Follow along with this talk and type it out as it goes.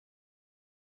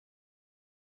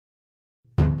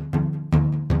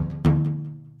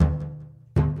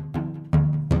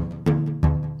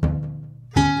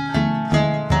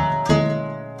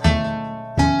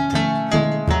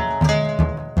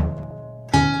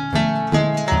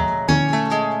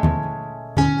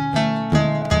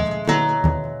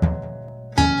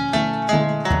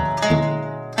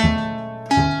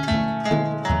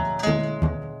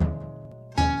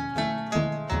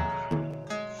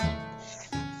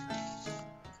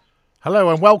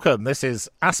Hello and welcome. This is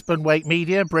Aspen Wake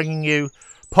Media bringing you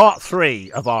part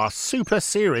 3 of our super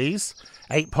series,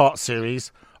 8-part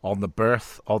series on the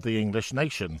birth of the English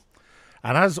nation.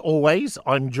 And as always,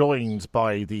 I'm joined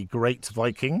by the great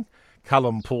Viking,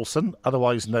 Callum Paulson,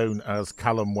 otherwise known as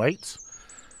Callum Waite,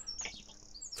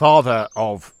 father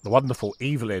of the wonderful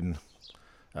Evelyn,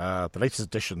 the latest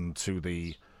addition to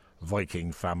the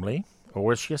Viking family.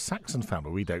 Or is she a Saxon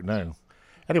family? We don't know.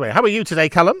 Anyway, how are you today,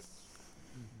 Callum?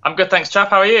 I'm good, thanks, chap.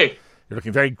 How are you? You're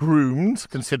looking very groomed,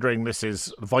 considering this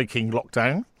is Viking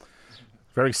lockdown.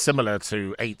 Very similar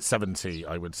to 870,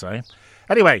 I would say.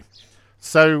 Anyway,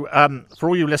 so for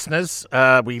all you listeners,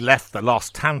 we left the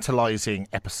last tantalising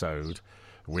episode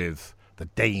with the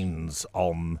Danes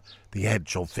on the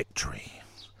edge of victory.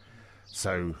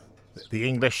 So the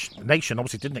English nation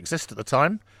obviously didn't exist at the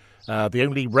time. The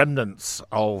only remnants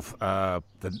of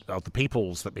the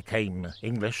peoples that became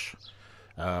English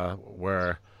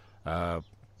were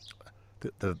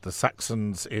the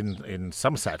Saxons in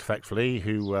Somerset, effectively,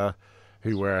 who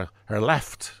were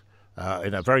left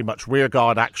in a very much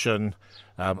rearguard action,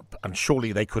 and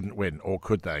surely they couldn't win, or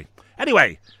could they?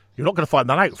 Anyway, you're not going to find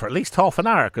that out for at least half an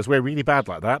hour, because we're really bad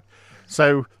like that.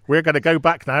 So we're going to go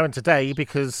back now and today,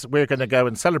 because we're going to go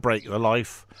and celebrate the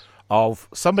life of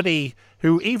somebody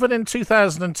who, even in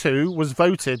 2002, was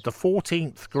voted the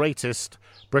 14th greatest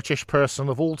British person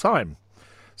of all time.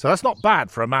 So that's not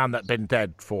bad for a man that's been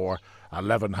dead for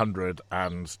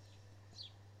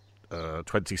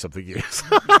 1,120-something years.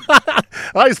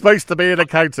 I'm supposed to be an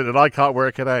accountant and I can't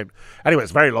work it out. Anyway,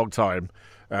 it's a very long time.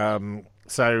 Yeah, I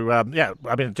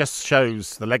mean, it just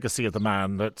shows the legacy of the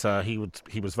man that he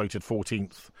was voted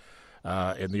 14th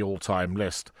in the all-time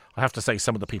list. I have to say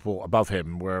some of the people above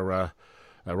him were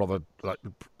rather like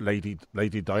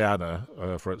Lady Diana,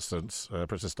 for instance.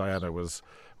 Princess Diana was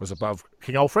above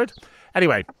King Alfred.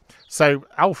 Anyway, so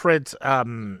Alfred's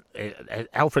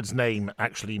name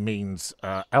actually means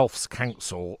elf's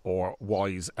counsel or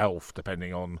wise elf,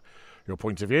 depending on your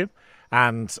point of view.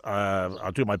 And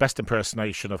I'll do my best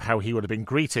impersonation of how he would have been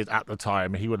greeted at the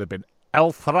time. He would have been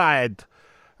Alfred,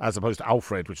 as opposed to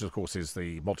Alfred, which of course is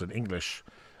the modern English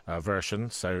version.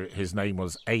 So his name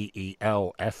was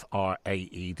Aelfraed.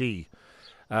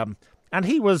 And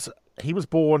he was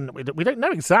born, we don't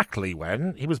know exactly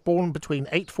when, he was born between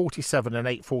 847 and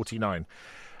 849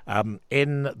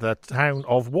 in the town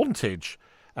of Wantage.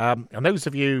 And those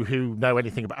of you who know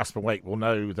anything about Aspen Wake will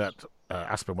know that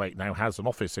Aspen Wake now has an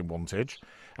office in Wantage.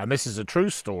 And this is a true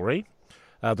story.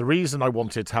 The reason I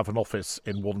wanted to have an office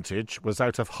in Wantage was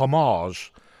out of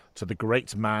homage to the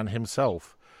great man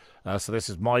himself. So this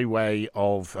is my way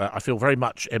of, I feel very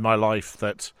much in my life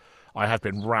that I have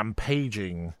been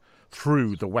rampaging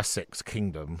through the Wessex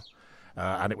kingdom,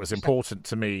 and it was important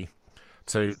to me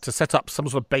to set up some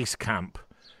sort of base camp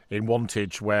in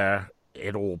Wantage where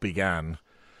it all began.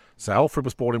 So Alfred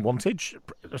was born in Wantage,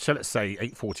 so let's say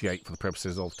 848 for the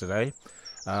purposes of today.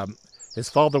 His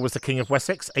father was the King of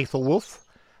Wessex, Aethelwulf,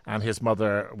 and his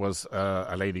mother was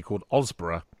a lady called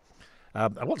Osborough.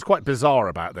 And what's quite bizarre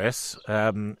about this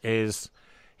is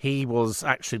he was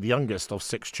actually the youngest of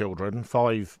 6 children,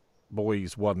 5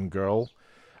 boys, 1 girl.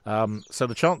 So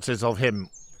the chances of him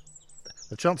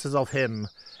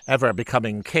ever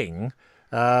becoming king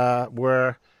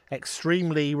were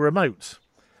extremely remote.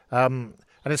 And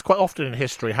it's quite often in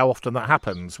history how often that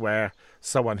happens, where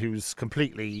someone who's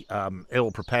completely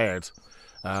ill-prepared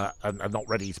and not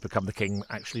ready to become the king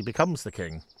actually becomes the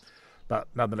king. But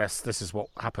nonetheless, this is what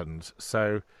happened.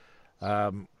 So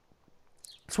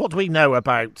what do we know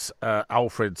about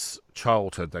Alfred's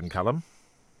childhood then, Callum?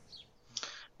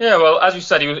 Yeah, well, as you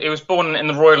said, he was born in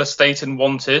the royal estate in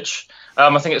Wantage.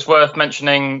 I think it's worth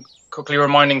mentioning, quickly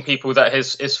reminding people that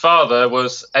his father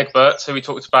was Egbert, who we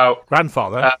talked about.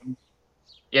 Grandfather?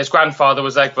 His grandfather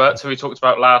was Egbert, who we talked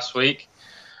about last week.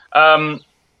 He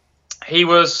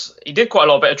did quite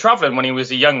a lot of travelling when he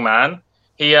was a young man.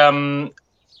 He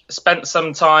spent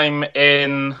some time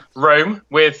in Rome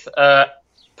with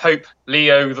Pope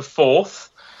Leo IV,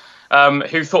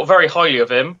 who thought very highly of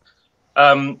him.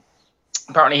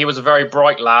 Apparently he was a very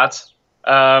bright lad.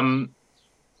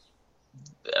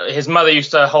 His mother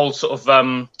used to hold sort of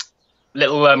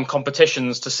little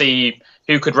competitions to see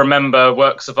who could remember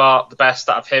works of art the best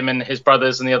out of him and his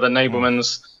brothers and the other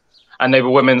noblemen's and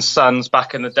noblewomen's sons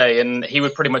back in the day, and he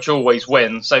would pretty much always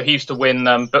win. So he used to win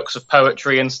books of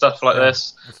poetry and stuff like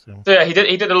this. So yeah, he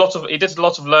did a lot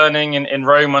of learning in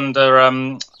Rome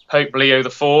under Pope Leo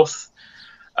IV.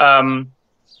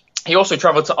 He also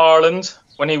travelled to Ireland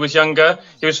when he was younger.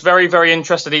 He was very, very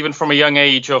interested, even from a young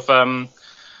age, of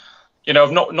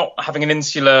not having an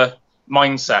insular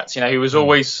mindset. He was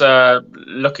always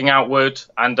looking outward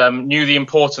and knew the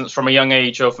importance from a young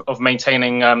age of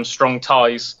maintaining strong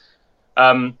ties.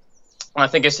 And I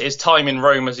think his time in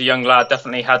Rome as a young lad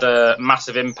definitely had a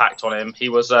massive impact on him. He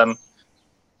was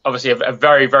obviously a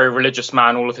very, very religious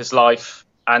man all of his life,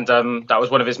 and that was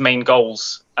one of his main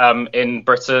goals in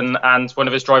Britain and one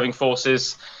of his driving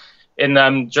forces in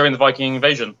during the Viking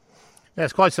invasion. Yeah,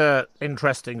 it's quite an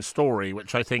interesting story,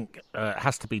 which I think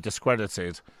has to be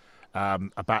discredited,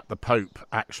 about the Pope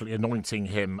actually anointing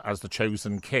him as the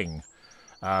chosen king.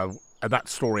 And that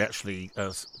story actually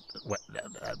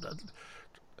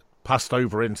passed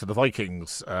over into the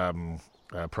Vikings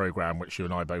programme, which you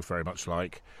and I both very much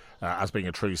like, as being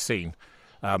a true scene.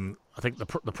 I think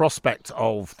the prospect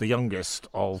of the youngest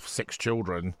of 6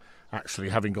 children actually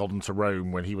having gone to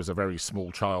Rome when he was a very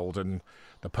small child and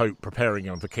the Pope preparing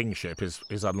him for kingship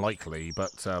is unlikely.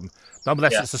 But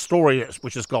nonetheless, It's a story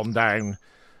which has gone down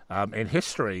in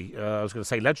history. I was going to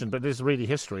say legend, but it is really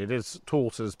history. It is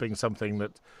taught as being something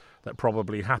that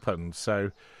probably happened.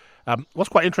 So what's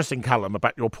quite interesting, Callum,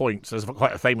 about your point, there's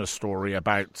quite a famous story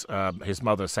about his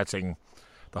mother setting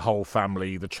the whole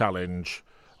family the challenge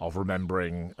of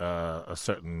remembering a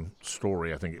certain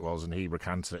story, I think it was, and he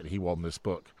recanted it and he won this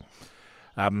book.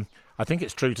 I think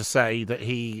it's true to say that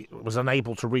he was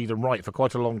unable to read and write for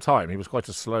quite a long time. He was quite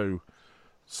a slow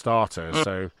starter,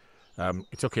 so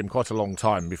it took him quite a long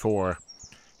time before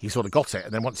he sort of got it,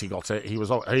 and then once he got it, he was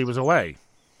away.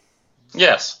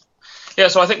 Yes. Yeah,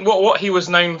 so I think what he was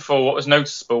known for, what was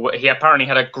noticeable, he apparently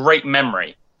had a great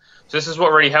memory. So this is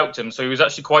what really helped him. So he was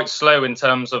actually quite slow in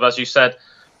terms of, as you said,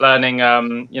 learning,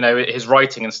 his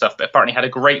writing and stuff, but apparently had a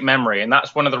great memory. And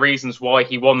that's one of the reasons why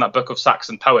he won that book of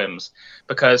Saxon poems,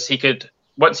 because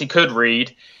once he could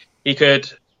read, he could,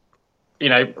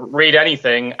 read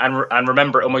anything and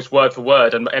remember it almost word for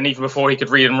word. And even before he could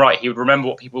read and write, he would remember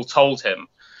what people told him.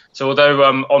 So although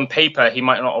on paper he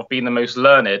might not have been the most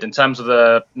learned, in terms of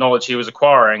the knowledge he was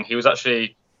acquiring, he was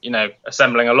actually,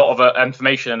 assembling a lot of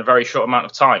information in a very short amount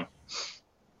of time.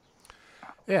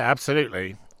 Yeah,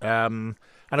 absolutely.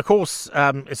 And of course,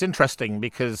 it's interesting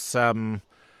because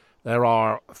there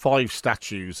are 5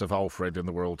 statues of Alfred in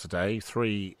the world today,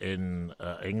 3 in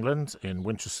England, in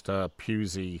Winchester,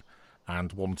 Pewsey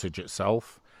and Wantage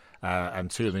itself,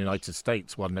 and 2 in the United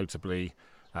States, one notably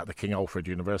at the King Alfred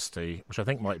University, which I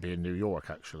think might be in New York,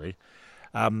 actually.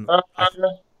 I don't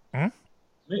know.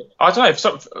 I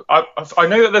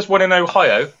know that there's one in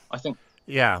Ohio, I think.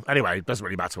 Yeah, anyway, it doesn't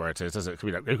really matter where it is, does it?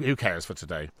 Who cares for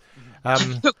today?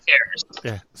 Who cares?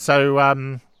 Yeah. So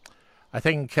I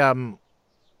think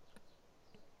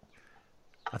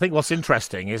what's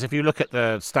interesting is if you look at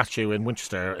the statue in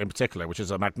Winchester in particular, which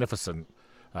is a magnificent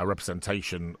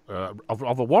representation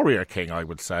of a warrior king, I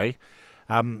would say.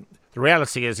 The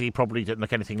reality is he probably didn't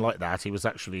look anything like that. He was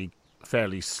actually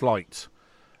fairly slight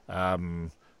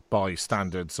by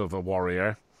standards of a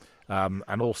warrior,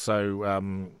 and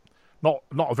also not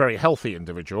a very healthy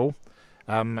individual.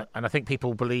 And I think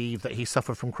people believe that he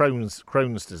suffered from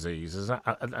Crohn's disease. Is that?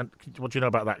 And what do you know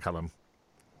about that, Callum?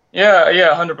 Yeah,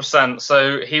 100%.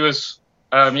 So he was,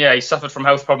 he suffered from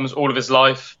health problems all of his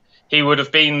life. He would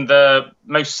have been the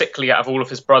most sickly out of all of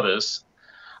his brothers.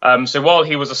 So while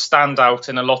he was a standout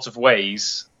in a lot of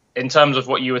ways, in terms of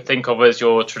what you would think of as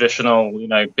your traditional,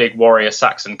 big warrior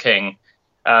Saxon king,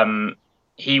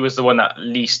 he was the one that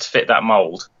least fit that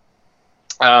mold.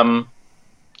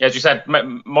 As you said,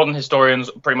 modern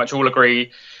historians pretty much all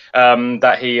agree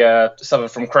that he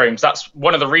suffered from Crohn's. That's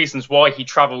one of the reasons why he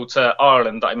travelled to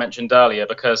Ireland that I mentioned earlier,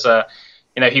 because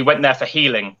he went there for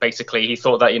healing. Basically, he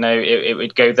thought that it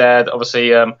would go there. Obviously,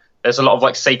 there's a lot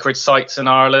of sacred sites in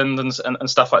Ireland and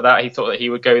stuff like that. He thought that he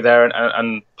would go there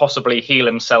and possibly heal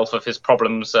himself of his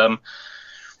problems,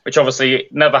 which obviously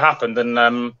never happened,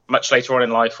 and much later on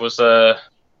in life was the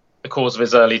cause of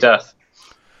his early death.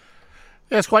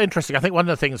 Yeah, it's quite interesting. I think one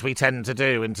of the things we tend to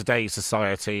do in today's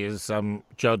society is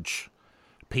judge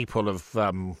people of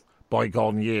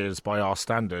bygone years by our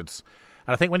standards.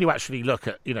 And I think when you actually look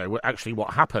at, actually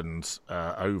what happened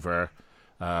over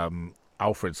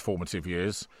Alfred's formative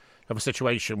years, you have a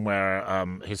situation where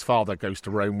his father goes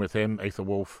to Rome with him,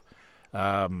 Aethelwulf,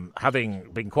 having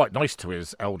been quite nice to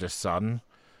his eldest son,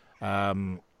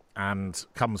 and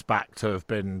comes back to have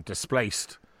been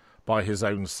displaced by his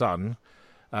own son.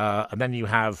 And then you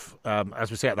have, as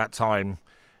we say at that time,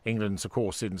 England's, of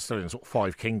course, still in sort of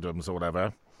 5 kingdoms or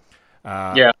whatever.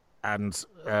 And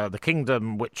the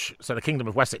kingdom the kingdom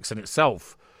of Wessex in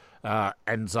itself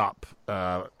ends up,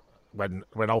 when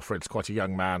Alfred's quite a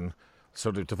young man,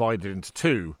 sort of divided into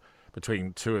 2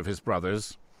 between 2 of his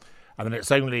brothers. And then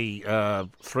it's only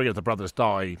 3 of the brothers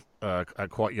die at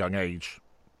quite young age.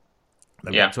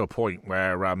 They Yeah. get to a point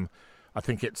where I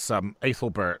think it's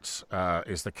Ethelbert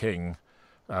is the king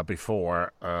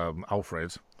before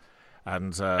Alfred,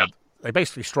 and they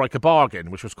basically strike a bargain,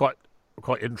 which was quite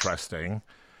interesting.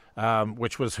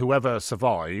 Which was whoever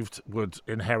survived would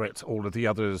inherit all of the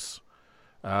others'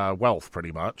 wealth,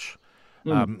 pretty much.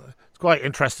 It's quite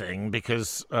interesting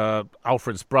because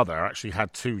Alfred's brother actually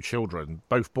had 2 children,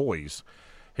 both boys,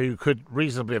 who could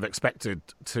reasonably have expected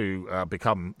to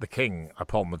become the king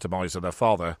upon the demise of their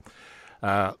father.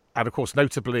 And of course,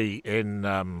 notably in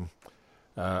I'm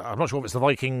not sure if it's the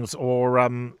Vikings or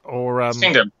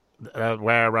Kingdom.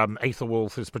 where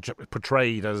Aethelwulf is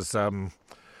portrayed as a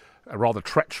rather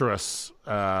treacherous,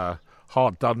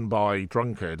 hard done by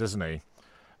drunkard, isn't he?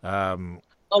 Yeah.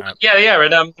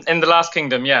 In the Last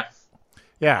Kingdom, yeah.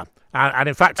 Yeah, and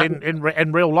in fact, in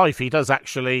real life, he does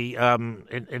actually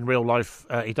in real life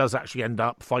he does actually end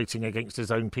up fighting against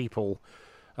his own people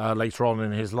later on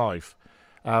in his life.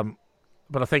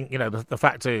 But I think the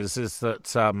fact is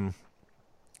that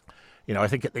I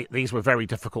think these were very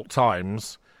difficult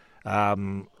times.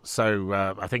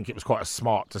 So I think it was quite a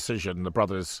smart decision the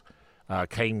brothers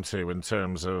came to in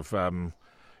terms of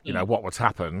what would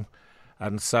happen,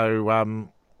 and so.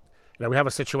 We have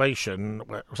a situation.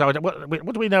 So,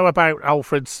 what do we know about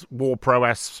Alfred's war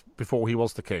prowess before he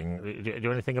was the king? Do you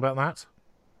know anything about that?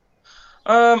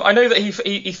 I know that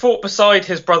he fought beside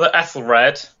his brother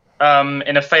Ethelred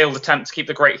in a failed attempt to keep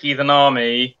the great heathen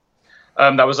army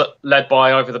that was led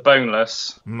by Ivor the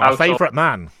Boneless. Our favourite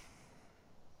man.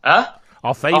 Huh?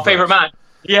 Our favourite man.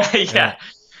 Yeah.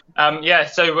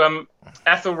 So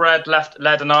Ethelred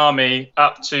led an army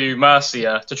up to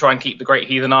Mercia to try and keep the great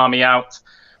heathen army out.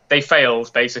 They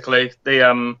failed, basically. They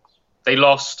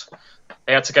lost.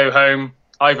 They had to go home.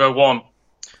 Ivor won.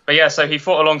 But yeah, so he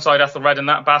fought alongside Ethelred in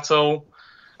that battle.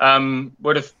 I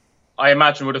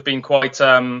imagine would have been quite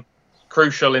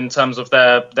crucial in terms of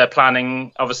their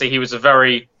planning. Obviously, he was a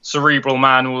very cerebral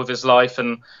man all of his life,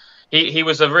 and he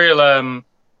was a real,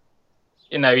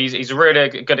 he's a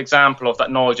really good example of that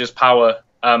knowledge is power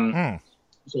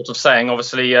sort of saying.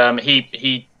 Obviously,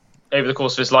 he over the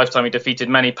course of his lifetime, he defeated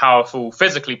many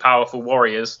physically powerful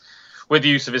warriors with the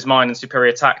use of his mind and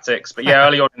superior tactics. But yeah,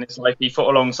 early on in his life, he fought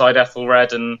alongside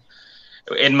Ethelred and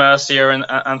in Mercia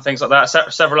and things like that.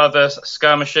 Several other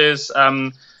skirmishes,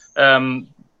 Battle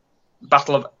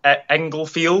of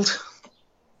Englefield,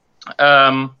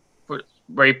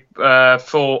 where he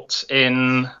fought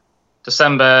in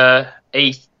December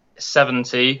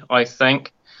 870, I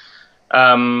think.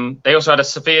 They also had a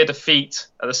severe defeat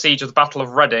at the siege of the Battle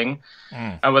of Reading,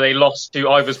 and where they lost to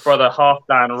Ivor's brother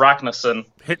Halfdan Ragnarsson.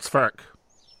 Hitsverk.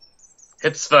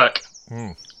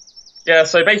 Yeah,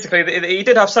 so basically, he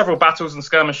did have several battles and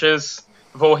skirmishes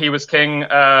before he was king.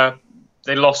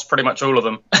 They lost pretty much all of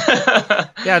them.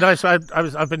 Yeah, no. So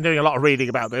I've been doing a lot of reading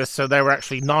about this. So there were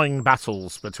actually 9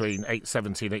 battles between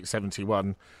 870 and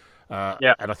 871. And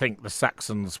I think the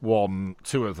Saxons won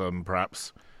 2 of them,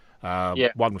 perhaps.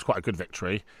 One was quite a good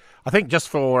victory. I think just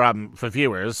for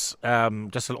viewers,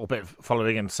 just a little bit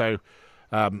following in. So,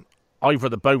 Ivor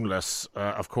the Boneless,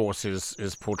 of course,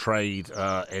 is portrayed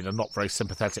in a not very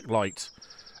sympathetic light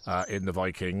in the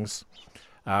Vikings,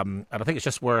 and I think it's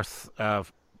just worth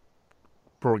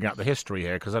drawing out the history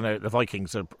here because I know the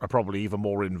Vikings are probably even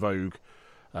more in vogue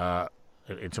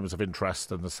in terms of interest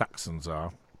than the Saxons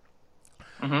are.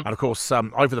 And of course,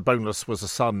 Ivor the Boneless was a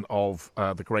son of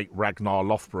the great Ragnar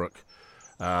Lothbrok,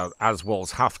 as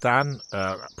was Halfdan,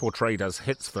 portrayed as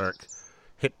Hitsverk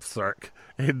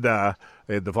in the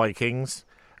Vikings,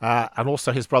 and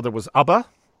also his brother was Ubba,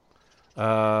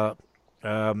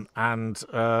 and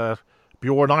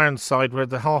Bjorn Ironside were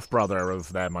the half brother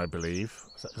of them, I believe.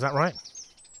 Is that right?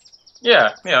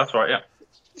 Yeah, that's right. Yeah.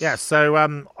 Yeah. So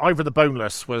Ivor the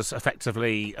Boneless was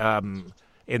effectively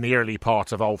in the early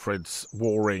part of Alfred's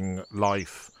warring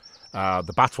life,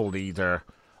 the battle leader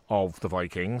of the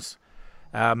Vikings.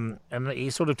 And he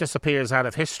sort of disappears out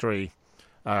of history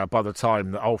by the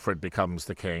time that Alfred becomes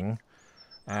the king.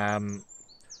 And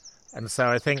so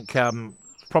I think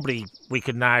probably we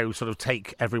can now sort of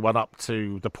take everyone up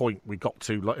to the point we got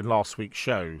to in last week's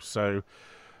show. So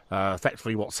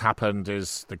effectively what's happened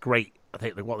is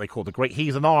what they call the Great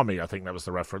Heathen Army, I think that was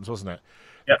the reference, wasn't it?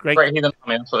 Yeah, Great Heathen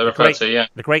Army, that's what they refer to, yeah.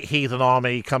 The Great Heathen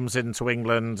Army comes into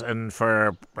England, and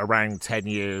for around 10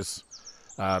 years,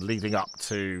 leading up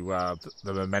to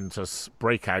the momentous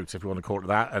breakout, if you want to call it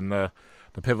that, and the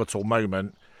pivotal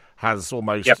moment, has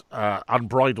almost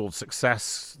unbridled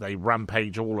success. They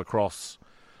rampage all across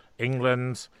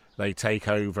England. They take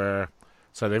over.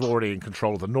 So they're already in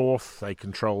control of the north. They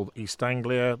control East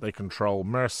Anglia. They control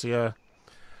Mercia.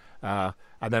 And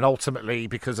then ultimately,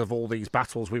 because of all these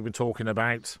battles we've been talking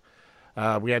about,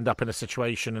 we end up in a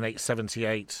situation in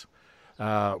 878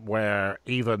 where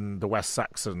even the West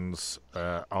Saxons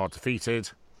are defeated.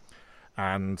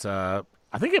 And I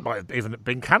think it might have even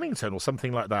been Cannington or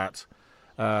something like that.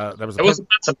 There was a wasn't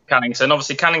Cannington.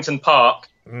 Obviously, Cannington Park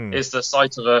is the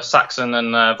site of a Saxon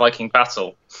and Viking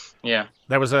battle. Yeah.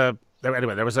 There was a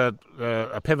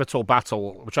pivotal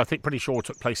battle, which I think pretty sure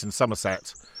took place in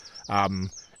Somerset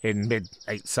in mid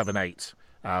 878,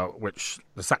 which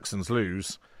the Saxons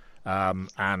lose,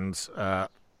 and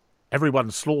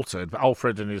everyone's slaughtered. But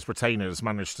Alfred and his retainers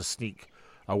managed to sneak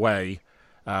away,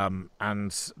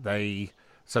 and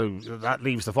so that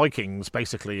leaves the Vikings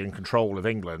basically in control of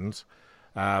England.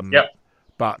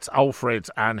 But Alfred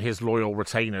and his loyal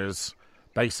retainers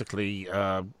basically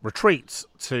retreat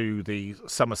to the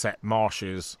Somerset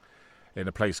marshes in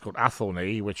a place called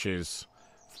Athelney, which is,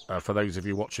 for those of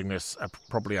you watching this,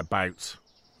 probably about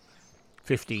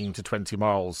 15 to 20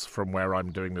 miles from where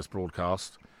I'm doing this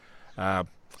broadcast.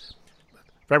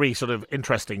 Very sort of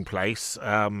interesting place,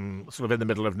 sort of in the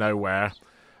middle of nowhere.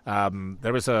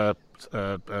 There is a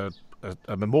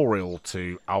memorial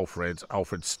to Alfred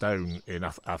Stone in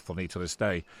Athelney to this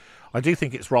day. I do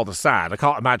think it's rather sad. I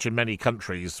can't imagine many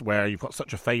countries where you've got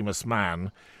such a famous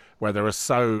man, where there is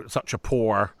such a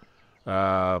poor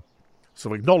sort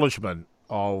of acknowledgement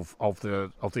of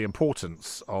the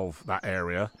importance of that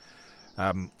area.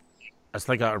 As I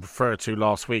think I referred to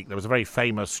last week, there was a very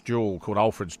famous jewel called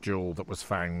Alfred's Jewel that was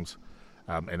found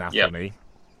in Athelney.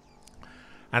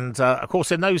 And, of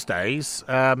course, in those days,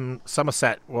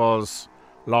 Somerset was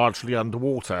largely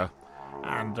underwater,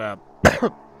 and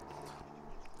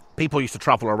people used to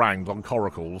travel around on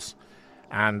coracles,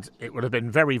 and it would have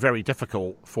been very, very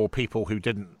difficult for people who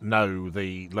didn't know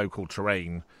the local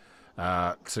terrain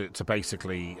to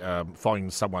basically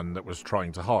find someone that was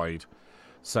trying to hide.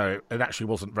 So it actually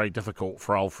wasn't very difficult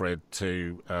for Alfred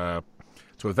to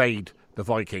evade the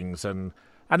Vikings and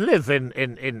live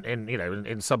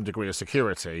in some degree of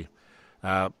security.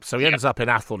 So he ends up in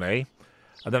Athelney,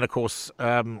 and then of course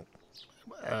I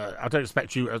don't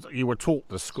expect you were taught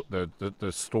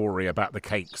the story about the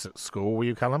cakes at school, were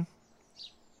you, Callum?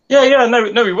 No,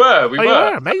 we were. You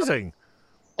were amazing.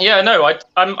 Yeah, no,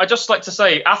 I just like to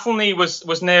say Athelney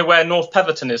was near where North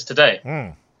Petherton is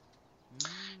today.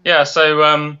 Yeah,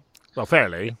 so well,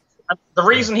 fairly. The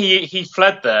reason he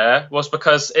fled there was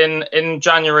because in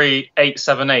January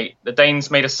 878, the Danes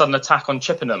made a sudden attack on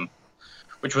Chippenham,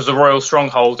 which was a royal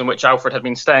stronghold in which Alfred had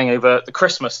been staying over the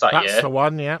Christmas that year. That's the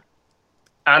one, yeah.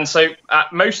 And so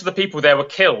most of the people there were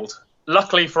killed.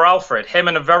 Luckily for Alfred, him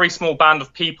and a very small band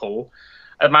of people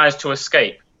had managed to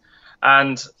escape.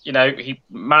 And, he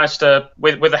managed to,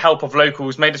 with the help of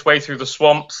locals, made his way through the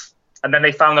swamps. And then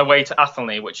they found their way to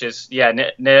Athelney, which is,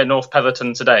 near North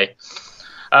Petherton today.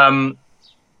 From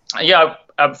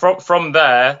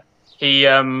there, he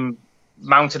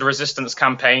mounted a resistance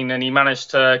campaign, and he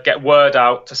managed to get word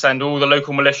out to send all the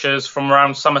local militias from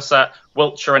around Somerset,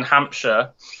 Wiltshire and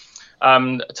Hampshire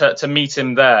to meet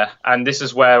him there. And this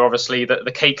is where, obviously,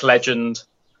 the cake legend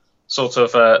sort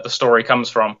of the story comes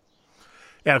from.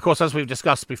 Yeah, of course, as we've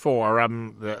discussed before,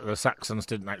 the Saxons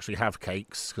didn't actually have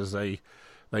cakes because they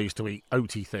used to eat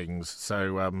oaty things.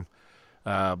 So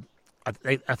I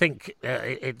think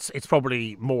it's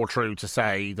probably more true to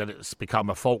say that it's become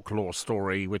a folklore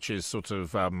story, which is sort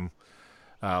of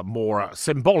more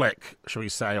symbolic, shall we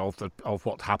say, of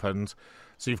what happened.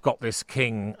 So you've got this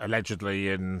king allegedly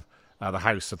in the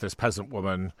house of this peasant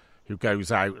woman who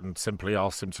goes out and simply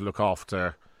asks him to look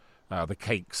after the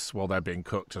cakes while they're being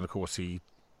cooked, and of course he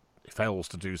fails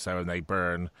to do so and they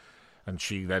burn, and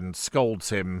she then scolds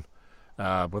him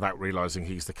without realising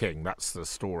he's the king. That's the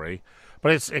story.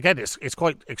 But it's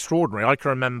quite extraordinary. I can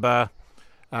remember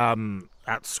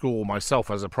at school myself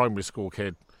as a primary school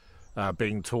kid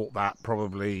being taught that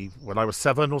probably when I was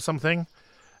 7 or something.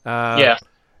 And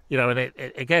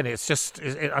it's just,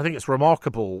 I think it's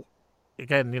remarkable.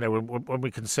 Again, when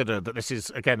we consider that this is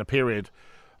again a period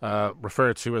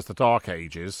referred to as the Dark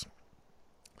Ages,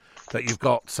 that you've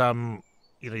got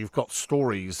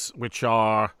stories which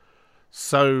are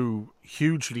so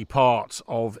hugely part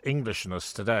of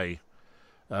Englishness today.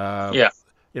 To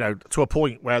a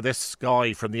point where this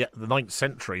guy from the 9th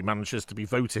century manages to be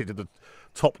voted in the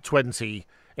top 20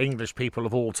 English people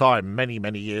of all time many,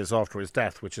 many years after his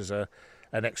death, which is an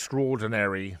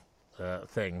extraordinary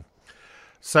thing.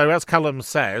 So, as Callum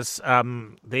says,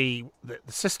 the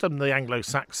system the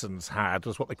Anglo-Saxons had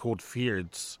was what they called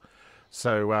feuds.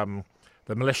 So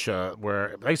the militia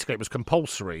were basically, it was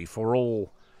compulsory for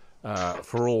all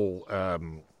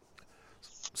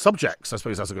subjects, I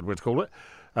suppose that's a good word to call it,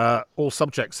 all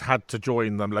subjects had to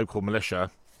join the local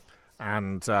militia.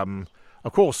 And,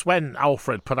 of course, when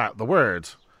Alfred put out the word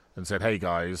and said, hey,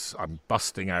 guys, I'm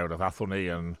busting out of Athelney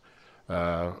and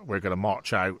we're going to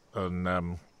march out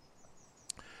and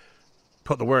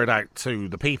put the word out to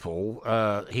the people,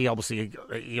 he obviously,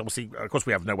 of course,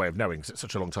 we have no way of knowing because it's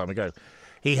such a long time ago.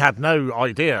 He had no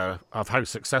idea of how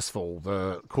successful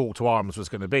the call to arms was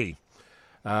going to be,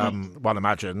 one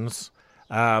imagines.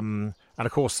 And,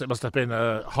 of course, it must have been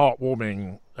a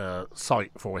heartwarming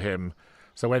sight for him.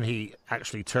 So when he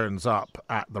actually turns up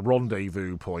at the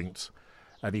rendezvous point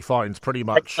and he finds pretty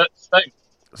much... Egbert Stone.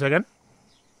 Say again?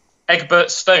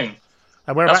 Egbert Stone.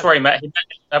 And that's where he met. He met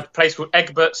at a place called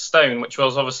Egbert Stone, which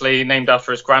was obviously named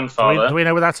after his grandfather. Do we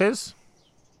know where that is?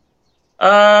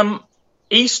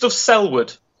 East of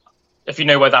Selwood, if you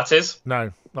know where that is.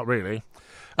 No, not really.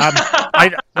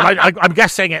 I'm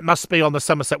guessing it must be on the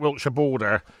Somerset-Wiltshire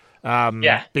border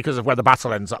because of where the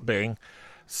battle ends up being.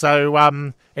 So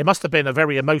it must have been a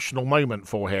very emotional moment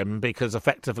for him because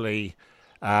effectively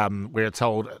we're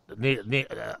told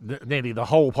nearly the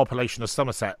whole population of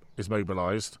Somerset is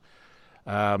mobilised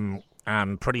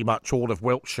and pretty much all of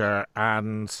Wiltshire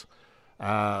and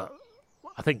I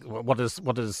think what does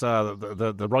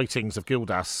the writings of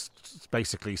Gildas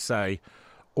basically say,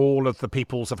 all of the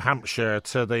peoples of Hampshire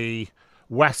to the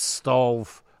west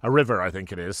of a river, I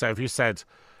think it is. So if you said...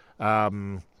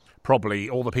 probably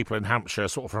all the people in Hampshire,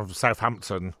 sort of from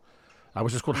Southampton,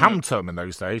 which was called Hampton in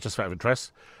those days, just out of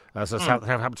interest.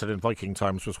 Southampton in Viking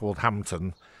times was called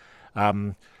Hampton.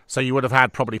 So you would have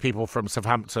had probably people from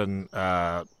Southampton,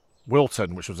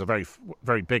 Wilton, which was a very,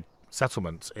 very big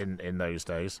settlement in those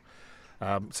days.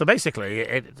 So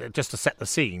basically, just to set the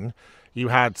scene, you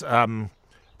had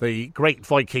the Great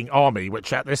Viking Army,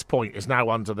 which at this point is now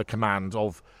under the command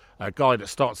of a guy that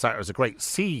starts out as a great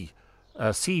sea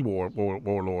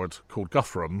warlord called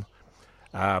Guthrum.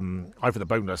 Either the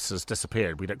bonus has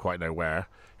disappeared, we don't quite know where.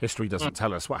 History doesn't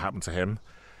tell us what happened to him.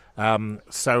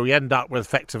 So we end up with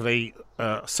effectively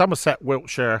Somerset,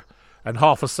 Wiltshire, and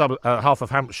half of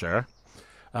Hampshire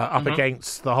up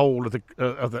against the whole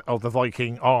of the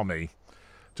Viking army,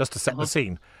 just to set the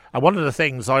scene. And one of the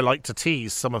things I like to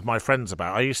tease some of my friends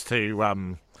about, I used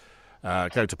to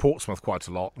go to Portsmouth quite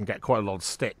a lot and get quite a lot of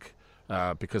stick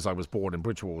because I was born in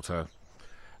Bridgewater.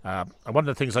 And one of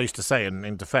the things I used to say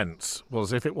in defence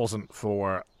was, if it wasn't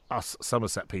for us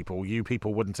Somerset people, you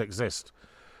people wouldn't exist.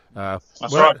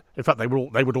 That's right. In fact, they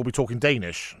would all be talking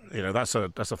Danish. You know, that's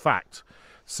a fact.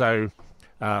 So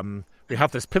we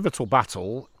have this pivotal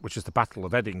battle, which is the Battle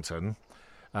of Edington,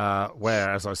 where,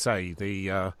 as I say,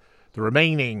 the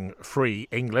remaining free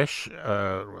English,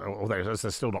 although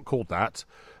they're still not called that,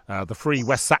 the free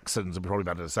West Saxons, would be probably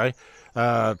better to say,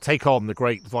 take on the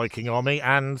Great Viking Army.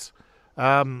 And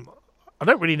I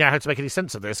don't really know how to make any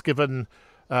sense of this, given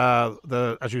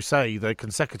as you say, the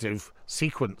consecutive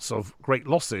sequence of great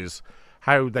losses,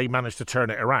 how they managed to turn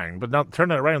it around. But now,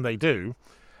 turn it around they do.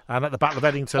 And at the Battle of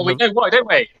Edington... Well, we know why, don't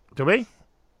we? Do we?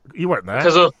 You weren't there.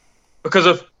 Because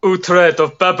of Uhtred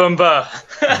of Babamba.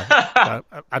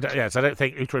 I don't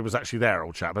think Uhtred was actually there,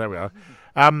 old chap, but there we are.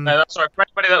 No, that's right. For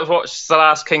anybody that watched The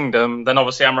Last Kingdom, then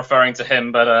obviously I'm referring to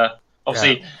him, but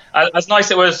obviously, as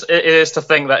nice it is to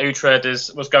think that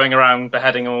Uhtred was going around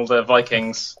beheading all the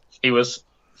Vikings, he was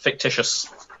fictitious.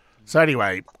 So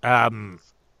anyway,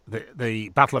 the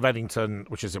Battle of Edington,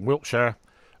 which is in Wiltshire,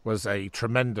 was a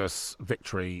tremendous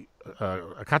victory,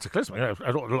 a cataclysmic,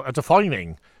 a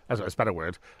defining, as a better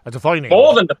word, a defining...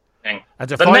 More than defining.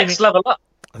 The next level up.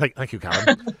 Thank you,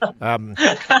 Callum.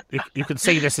 You can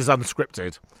see this is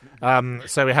unscripted.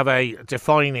 So we have a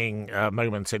defining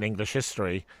moment in English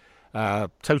history,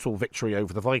 total victory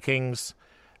over the Vikings,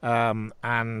 and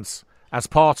as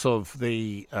part of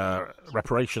the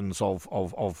reparations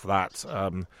of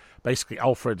that, basically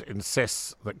Alfred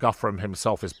insists that Guthrum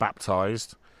himself is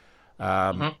baptised,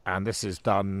 and this is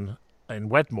done in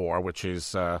Wedmore, which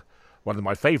is one of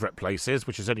my favourite places,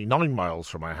 which is only 9 miles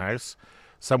from my house.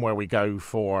 Somewhere we go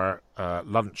for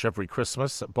lunch every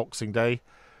Christmas at Boxing Day.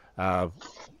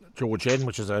 George Inn,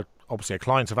 which is obviously a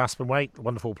client of Aspenwaite,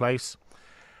 wonderful place.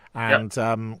 And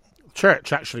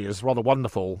church actually is rather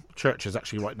wonderful. Church is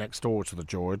actually right next door to the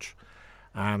George.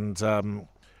 And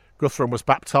Guthrum was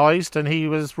baptised, and he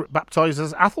was baptised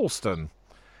as Athelstan.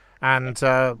 And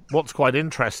what's quite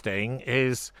interesting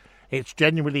is it's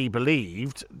genuinely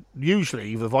believed,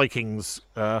 usually the Vikings...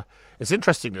 it's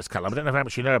interesting, this, Callum. I don't know how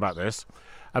much you know about this.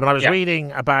 I mean, I was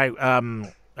reading about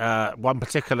one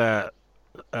particular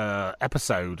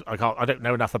episode. I don't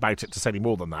know enough about it to say any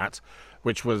more than that,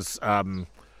 which was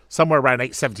somewhere around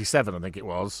 877, I think it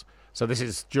was. So this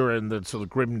is during the sort of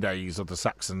grim days of the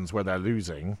Saxons where they're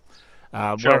losing.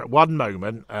 Sure. Where at one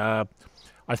moment, I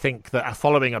think that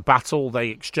following a battle, they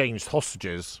exchanged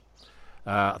hostages.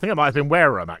 I think it might have been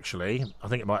Wareham, actually. I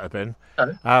think it might have been.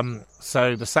 Okay.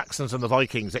 So the Saxons and the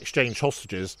Vikings exchanged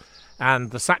hostages,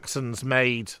 and the Saxons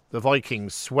made the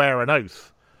Vikings swear an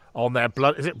oath on their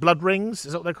blood. Is it blood rings?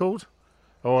 Is that what they're called?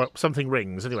 Or something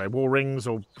rings, anyway, war rings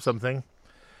or something.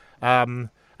 And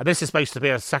this is supposed to be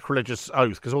a sacrilegious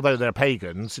oath, because although they're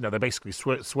pagans, they're basically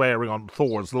swearing on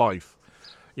Thor's life,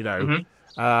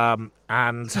 Mm-hmm.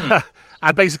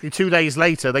 And basically 2 days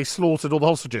later they slaughtered all the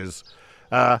hostages,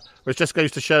 which just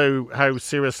goes to show how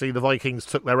seriously the Vikings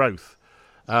took their oath.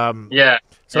 Anyway,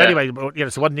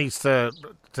 so one needs to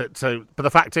but the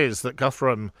fact is that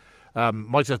Guthrum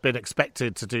might have been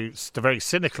expected to very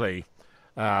cynically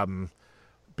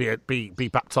be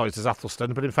baptised as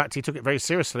Athelstan, but in fact he took it very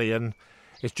seriously, and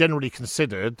it's generally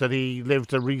considered that he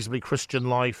lived a reasonably Christian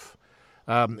life.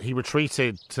 He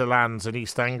retreated to lands in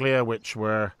East Anglia, which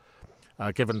were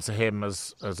given to him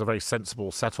as a very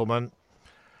sensible settlement.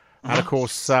 And of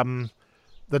course, the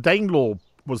Danelaw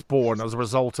was born as a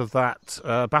result of that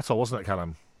battle, wasn't it,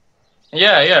 Callum?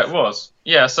 Yeah, it was.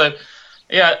 Yeah, so,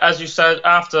 as you said,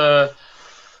 after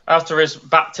his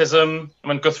baptism,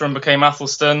 when Guthrum became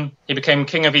Athelstan, he became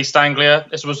King of East Anglia.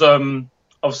 This was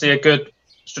obviously a good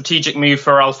strategic move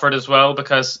for Alfred as well,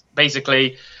 because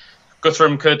basically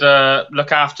Guthrum could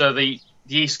look after the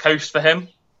East Coast for him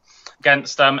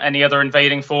against any other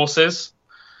invading forces.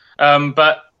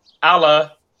 But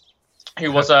Alla,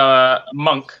 who was a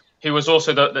monk, who was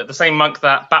also the same monk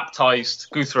that baptized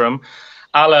Guthrum,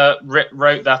 Alla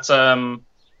wrote that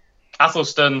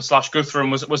Athelstan /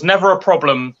 Guthrum was never a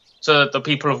problem to the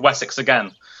people of Wessex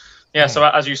again. Yeah, so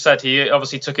as you said, he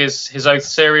obviously took his oath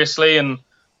seriously and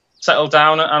settled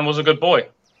down and was a good boy.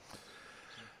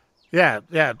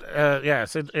 Interesting.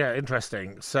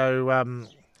 So,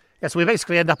 so we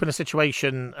basically end up in a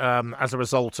situation as a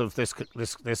result of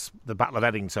the Battle of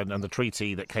Edington and the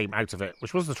treaty that came out of it,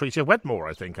 which was the Treaty of Wedmore,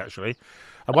 I think, actually.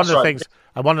 And one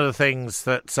of the things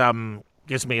that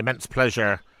gives me immense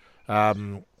pleasure,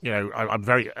 I'm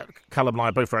very Callum and I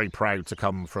are both very proud to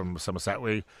come from Somerset.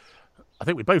 I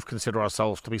think we both consider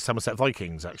ourselves to be Somerset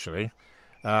Vikings, actually.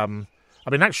 We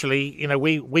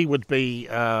would be.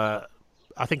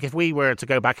 I think if we were to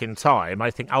go back in time,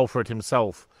 I think Alfred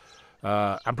himself,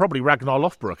 and probably Ragnar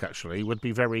Lothbrok actually, would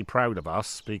be very proud of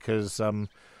us, because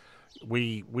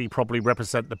we probably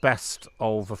represent the best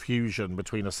of a fusion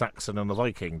between a Saxon and a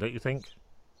Viking, don't you think?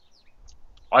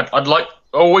 I'd like,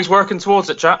 always working towards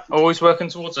it, chap. Always working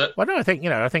towards it. Well, no, I think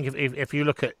if you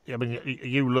look at,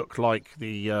 you look like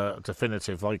the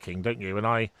definitive Viking, don't you? And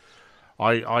I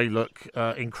look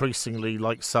increasingly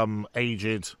like some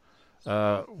aged.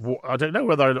 I don't know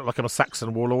whether I look like I'm a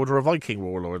Saxon warlord or a Viking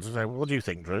warlord. What do you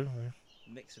think, Drew?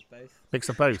 Mix of both. Mix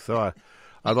of both. Oh,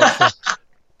 I'm not sure.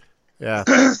 Yeah,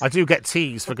 I do get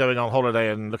teased for going on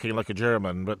holiday and looking like a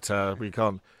German, but we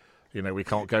can't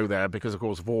go there because, of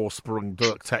course, Vorsprung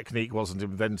Dirk technique wasn't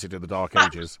invented in the Dark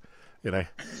Ages.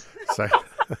 So.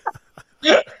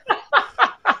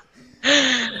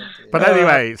 But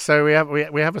anyway, so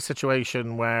we have a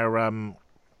situation where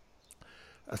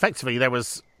effectively there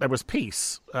was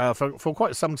peace for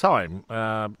quite some time,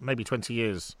 maybe 20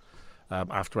 years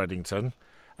after Edington,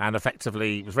 and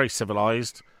effectively it was very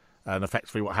civilised. And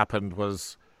effectively, what happened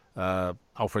was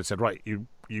Alfred said, "Right, you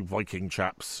Viking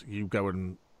chaps, you go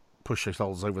and push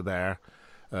yourselves over there,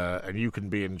 and you can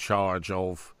be in charge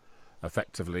of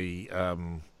effectively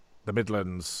the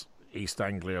Midlands, East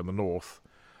Anglia, and the North,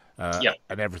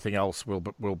 and everything else will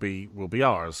be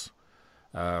ours."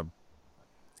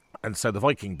 And so the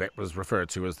Viking bit was referred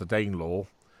to as the Danelaw,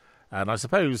 and I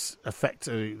suppose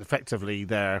effectively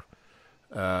their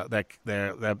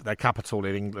capital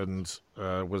in England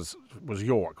was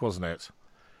York, wasn't it?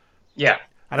 Yeah.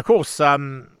 And of course,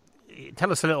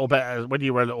 tell us a little bit when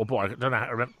you were a little boy. I don't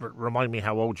know. Remind me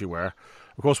how old you were.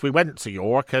 Of course, we went to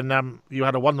York, and you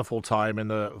had a wonderful time in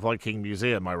the Viking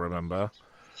Museum. I remember.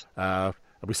 And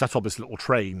we sat on this little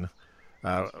train,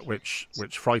 which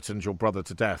frightened your brother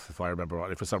to death, if I remember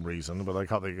rightly, for some reason. But I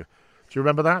can't think. Do you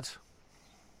remember that?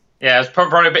 Yeah, it's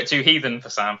probably a bit too heathen for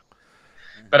Sam.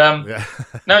 But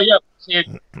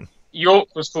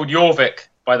York was called Jorvik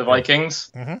by the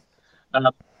Vikings. Mm-hmm.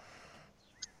 I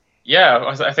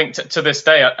think to this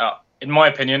day, in my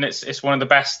opinion, it's one of the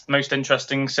best, most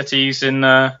interesting cities in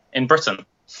Britain.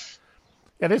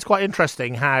 Yeah, it is quite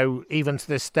interesting how even to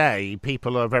this day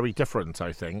people are very different.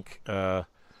 I think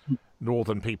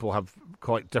northern people have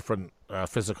quite different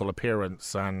physical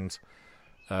appearance and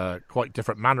quite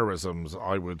different mannerisms,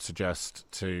 I would suggest,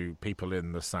 to people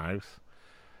in the south.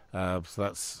 So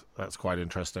that's quite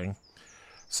interesting.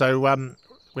 So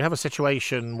we have a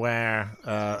situation where,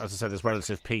 as I said, there's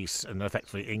relative peace, and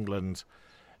effectively England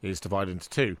is divided into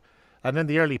two. And in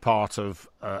the early part of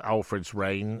Alfred's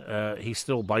reign, he's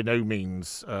still by no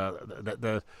means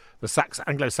the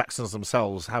Anglo-Saxons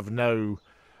themselves have no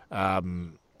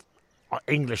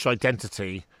English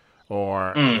identity,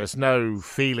 or there's no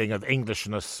feeling of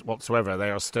Englishness whatsoever. They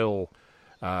are still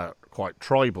quite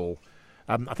tribal.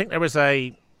 I think there was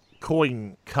a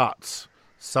coin cut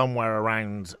somewhere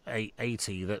around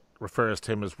 880 that refers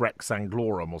to him as Rex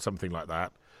Anglorum or something like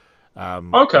that.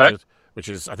 Okay. Which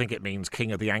is, I think it means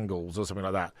King of the Angles or something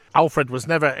like that. Alfred was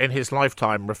never in his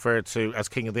lifetime referred to as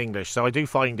King of the English, so I do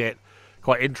find it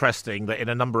quite interesting that in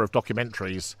a number of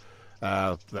documentaries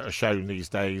that are shown these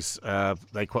days,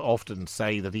 they quite often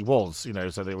say that he was,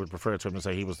 so they would refer to him and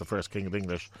say he was the first King of the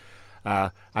English.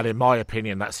 And in my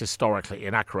opinion, that's historically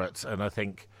inaccurate, and I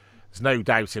think there's no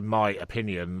doubt in my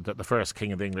opinion that the first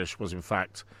King of the English was in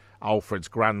fact Alfred's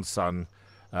grandson,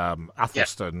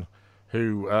 Athelstan, Yeah.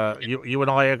 who you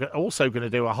and I are also going to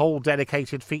do a whole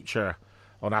dedicated feature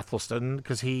on Athelstan,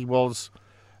 because he was,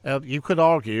 you could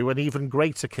argue, an even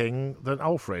greater king than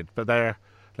Alfred. But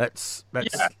let's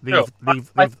leave.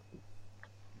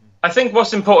 I think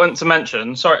what's important to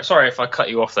mention. Sorry if I cut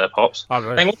you off there, Pops.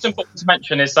 I think what's important to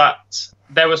mention is that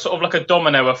there was sort of like a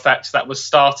domino effect that was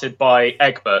started by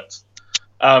Egbert.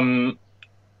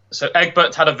 So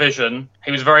Egbert had a vision.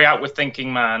 He was a very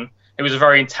outward-thinking man. He was a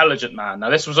very intelligent man. Now,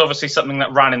 this was obviously something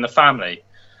that ran in the family.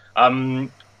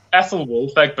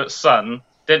 Ethelwulf, Egbert's son,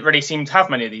 didn't really seem to have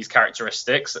many of these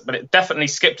characteristics, but it definitely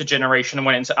skipped a generation and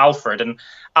went into Alfred. And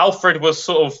Alfred was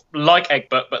sort of like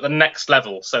Egbert, but the next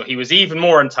level. So he was even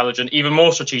more intelligent, even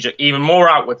more strategic, even more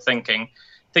outward-thinking,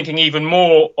 thinking even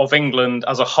more of England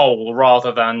as a whole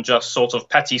rather than just sort of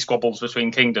petty squabbles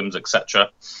between kingdoms,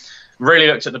 etc. Really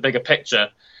looked at the bigger picture.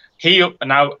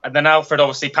 And then Alfred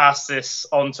obviously passed this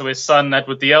on to his son,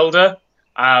 Edward the Elder,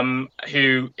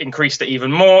 who increased it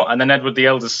even more. And then Edward the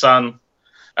Elder's son,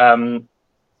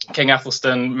 King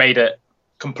Athelstan, made it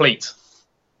complete.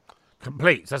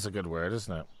 Complete, that's a good word,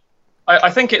 isn't it?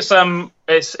 I think it's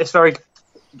very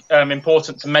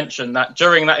important to mention that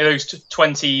during those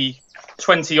 20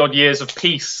 odd years of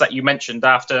peace that you mentioned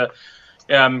after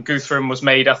Guthrum was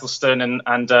made Athelstan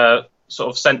and sort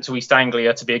of sent to East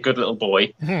Anglia to be a good little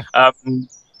boy.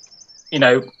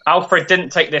 Alfred didn't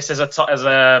take this as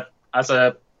a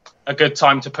good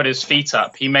time to put his feet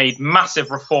up. He made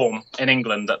massive reform in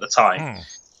England at the time.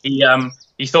 He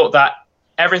thought that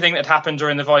everything that happened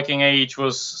during the Viking Age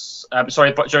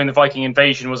during the Viking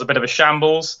invasion was a bit of a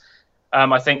shambles.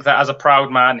 I think that as a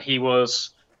proud man, he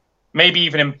was maybe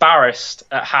even embarrassed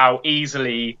at how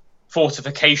easily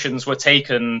fortifications were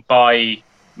taken by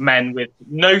men with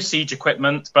no siege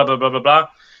equipment, blah, blah, blah, blah, blah.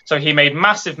 So he made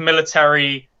massive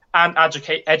military and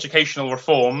educational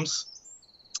reforms.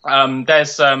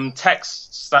 There's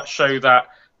texts that show that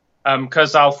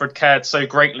because Alfred cared so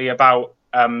greatly about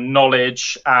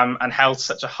knowledge and held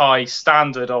such a high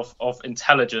standard of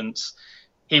intelligence,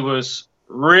 he was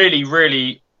really,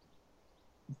 really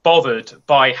bothered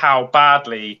by how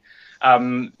badly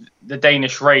the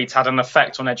Danish raids had an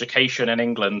effect on education in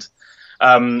England.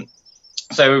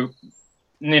 So,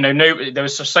 there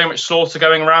was just so much slaughter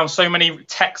going around. So many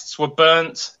texts were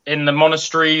burnt in the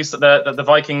monasteries that the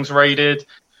Vikings raided.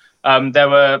 There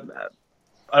were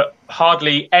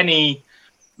hardly any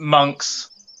monks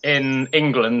in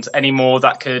England anymore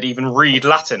that could even read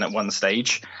Latin at one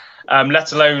stage,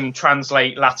 let alone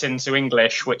translate Latin to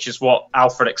English, which is what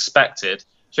Alfred expected.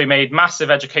 So he made massive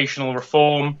educational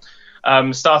reform,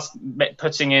 started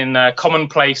putting in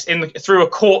commonplace through a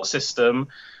court system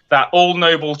that all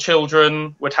noble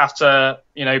children would have to,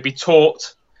 be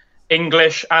taught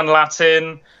English and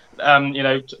Latin,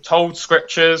 told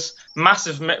scriptures,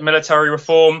 massive military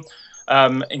reform,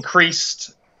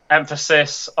 increased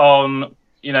emphasis on,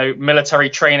 military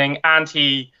training, and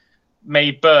he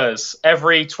made burhs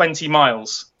every 20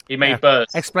 miles. He made burhs.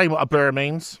 Explain what a burh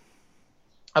means.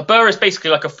 A burh is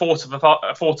basically like a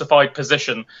fortified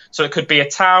position. So it could be a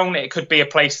town, it could be a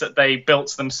place that they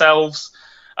built themselves.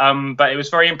 But it was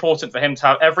very important for him to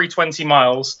have every 20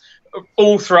 miles,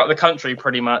 all throughout the country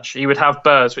pretty much, he would have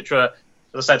burhs, which were,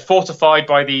 as I said, fortified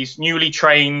by these newly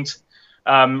trained,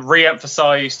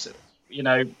 re-emphasized,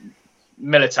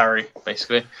 military,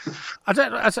 basically.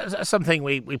 That's something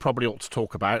we probably ought to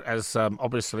talk about, as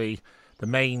obviously the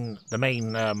main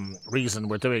reason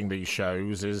we're doing these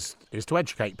shows is to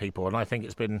educate people, and I think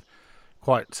it's been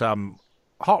quite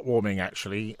heartwarming,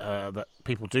 actually, that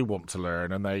people do want to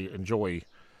learn and they enjoy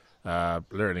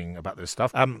learning about this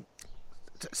stuff.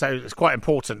 So it's quite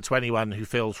important to anyone who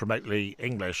feels remotely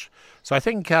English. So I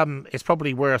think it's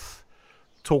probably worth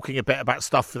talking a bit about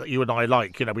stuff that you and I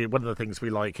like. One of the things we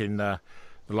like in The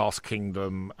Last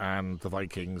Kingdom and the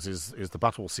Vikings is the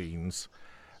battle scenes.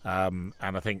 And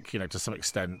I think, to some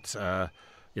extent,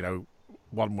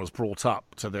 one was brought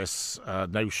up to this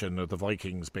notion of the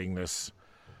Vikings being this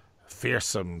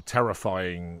fearsome,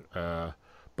 terrifying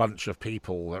bunch of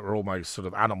people that were almost sort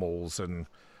of animals and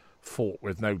fought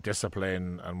with no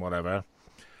discipline and whatever.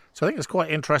 So I think it's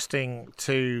quite interesting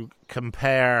to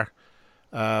compare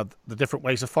the different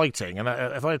ways of fighting. And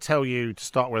if I tell you to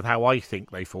start with how I think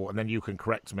they fought, and then you can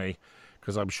correct me,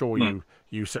 because I'm sure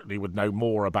you certainly would know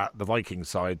more about the Viking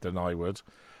side than I would.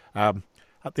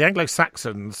 The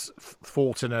Anglo-Saxons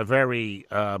fought in a very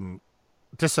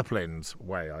disciplined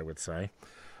way, I would say.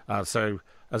 So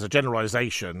as a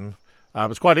generalisation,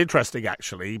 it's quite interesting,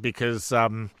 actually, because...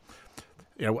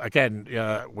 again,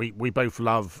 we both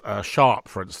love Sharp,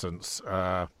 for instance,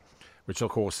 which, of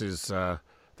course, is the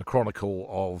chronicle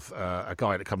of a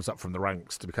guy that comes up from the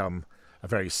ranks to become a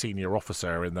very senior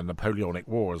officer in the Napoleonic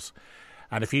Wars.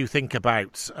 And if you think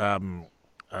about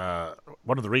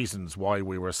one of the reasons why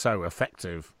we were so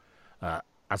effective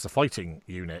as a fighting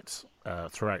unit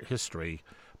throughout history,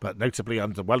 but notably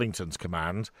under Wellington's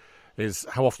command, is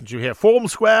how often do you hear, form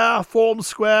square, form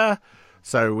square?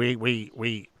 So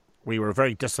we were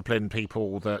very disciplined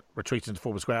people that retreated into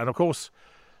form square. And, of course,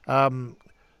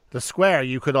 the square,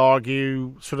 you could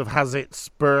argue, sort of has its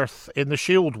birth in the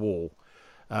shield wall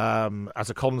as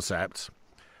a concept.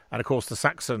 And, of course, the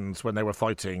Saxons, when they were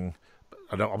fighting,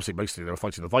 and obviously mostly they were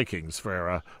fighting the Vikings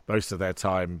for most of their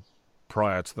time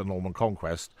prior to the Norman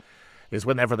conquest, is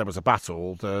whenever there was a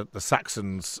battle, the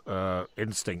Saxons'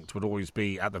 instinct would always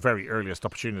be, at the very earliest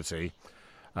opportunity,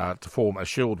 to form a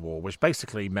shield wall, which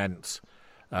basically meant...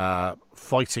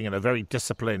 fighting in a very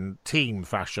disciplined team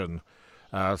fashion,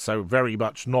 so very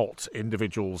much not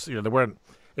individuals. There weren't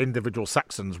individual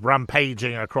Saxons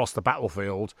rampaging across the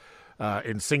battlefield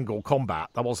in single combat.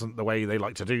 That wasn't the way they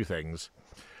liked to do things.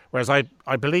 Whereas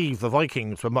I believe the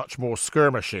Vikings were much more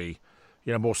skirmishy,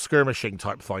 more skirmishing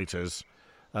type fighters.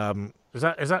 Is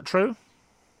that true?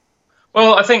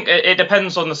 Well, I think it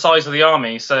depends on the size of the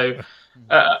army. So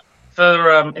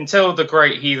until the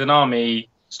Great Heathen Army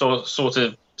sort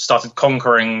of started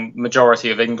conquering majority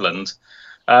of England,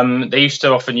 they used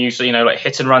to often use like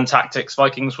hit and run tactics.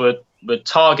 Vikings would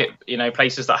target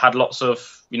places that had lots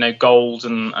of gold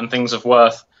and things of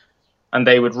worth, and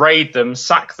they would raid them,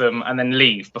 sack them, and then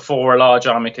leave before a large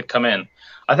army could come in.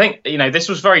 I think this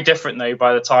was very different though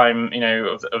by the time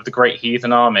of the Great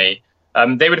Heathen Army.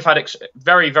 They would have had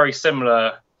very, very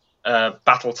similar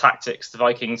battle tactics, the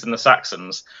Vikings and the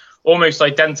Saxons, almost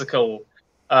identical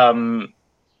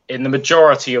in the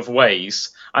majority of ways.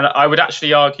 And I would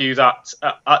actually argue that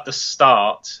at the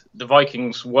start, the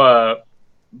Vikings were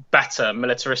better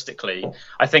militaristically.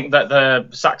 I think that the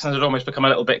Saxons had almost become a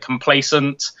little bit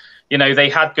complacent. They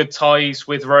had good ties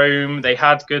with Rome. They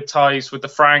had good ties with the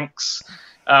Franks.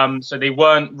 So they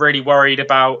weren't really worried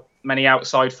about many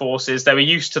outside forces. They were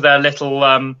used to their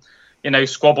little,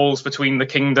 squabbles between the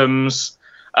kingdoms.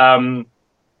 And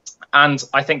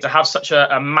I think to have such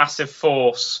a massive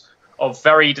force of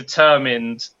very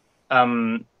determined,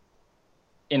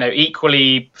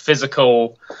 equally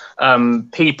physical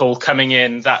people coming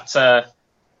in, that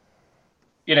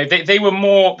they were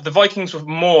more. The Vikings were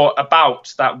more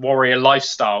about that warrior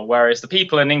lifestyle, whereas the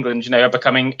people in England, are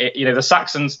becoming. The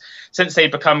Saxons, since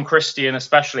they'd become Christian,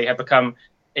 especially, have become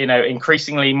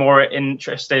increasingly more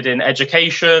interested in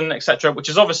education, etc., which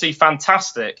is obviously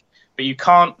fantastic. But you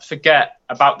can't forget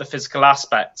about the physical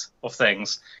aspect of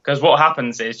things, because what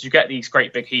happens is you get these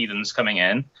great big heathens coming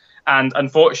in, and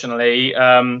unfortunately,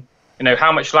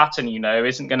 how much Latin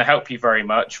isn't going to help you very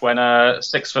much when a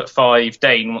 6'5"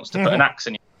 Dane wants to put an axe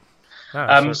in you.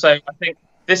 So I think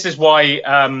this is why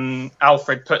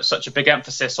Alfred put such a big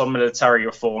emphasis on military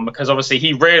reform, because obviously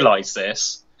he realised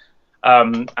this.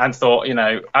 And thought,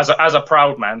 as a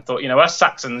proud man, thought, us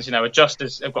Saxons, have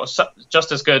got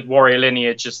just as good warrior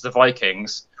lineage as the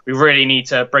Vikings. We really need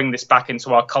to bring this back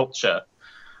into our culture.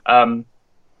 And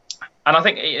I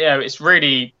think, it's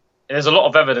really, there's a lot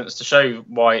of evidence to show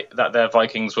why that their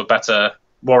Vikings were better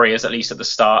warriors, at least at the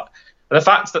start. But the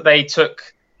fact that they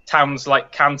took towns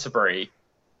like Canterbury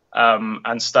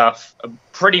and stuff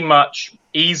pretty much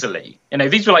easily.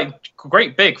 These were like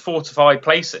great big fortified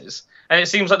places. And it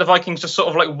seems like the Vikings just sort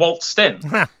of like waltzed in.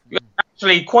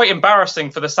 Actually, quite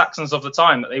embarrassing for the Saxons of the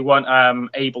time that they weren't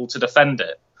able to defend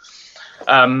it.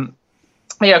 And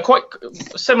Yeah, quite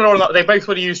similar. They both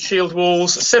would have used shield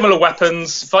walls, similar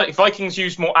weapons. Vikings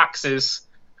used more axes.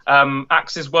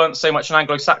 Axes weren't so much an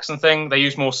Anglo-Saxon thing. They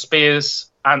used more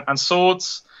spears and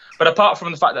swords. But apart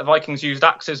from the fact that Vikings used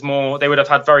axes more, they would have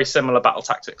had very similar battle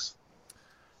tactics.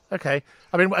 Okay.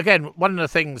 I mean, again, one of the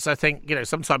things I think,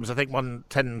 sometimes I think one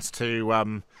tends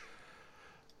to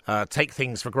take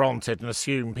things for granted and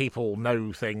assume people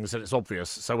know things and it's obvious.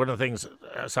 So one of the things,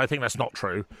 so I think that's not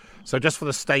true. So just for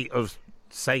the state of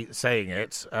saying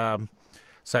it,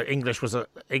 so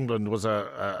England was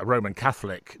a Roman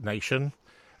Catholic nation.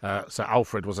 So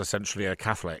Alfred was essentially a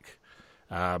Catholic.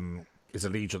 His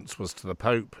allegiance was to the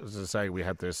Pope. As I say, we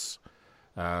had this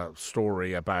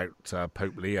story about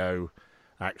Pope Leo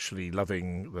actually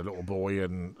loving the little boy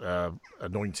and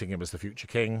anointing him as the future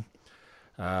king.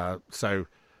 So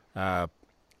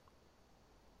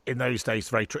in those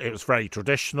days, it was very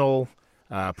traditional.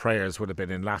 Prayers would have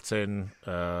been in Latin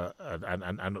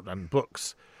and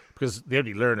books, because the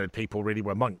only learned people really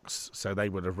were monks, so they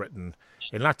would have written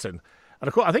in Latin. And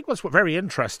of course, I think what's very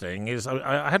interesting is,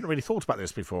 I hadn't really thought about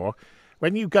this before,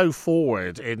 when you go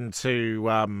forward into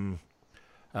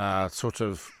sort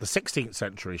of the 16th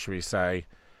century, shall we say,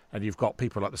 and you've got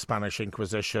people like the Spanish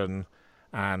Inquisition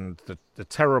and the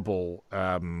terrible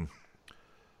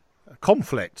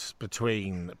conflict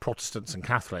between Protestants and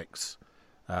Catholics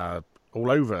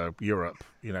all over Europe,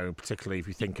 particularly if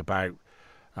you think about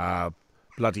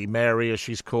Bloody Mary, as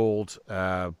she's called,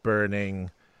 burning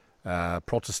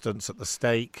Protestants at the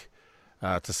stake,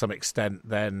 to some extent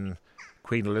then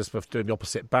Queen Elizabeth doing the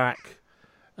opposite back.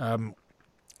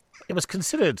 It was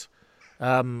considered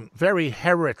very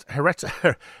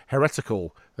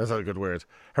heretical, that's not a good word,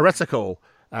 heretical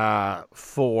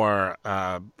for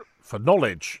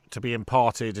knowledge to be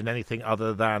imparted in anything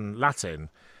other than Latin.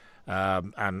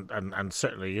 And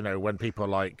certainly, when people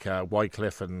like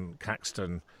Wycliffe and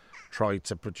Caxton tried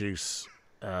to produce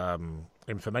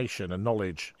information and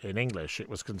knowledge in English, it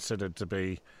was considered to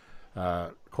be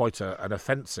quite an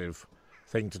offensive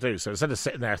thing to do. So instead of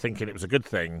sitting there thinking it was a good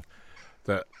thing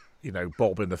that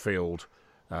Bob in the field,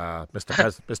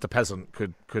 Mr. Peasant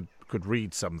could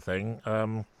read something,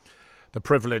 the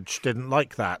privileged didn't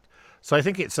like that. So I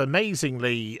think it's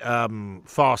amazingly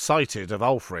far-sighted of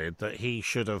Alfred that he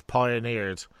should have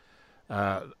pioneered,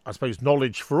 I suppose,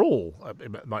 knowledge for all.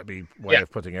 It might be a way of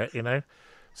putting it,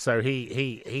 So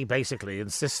he basically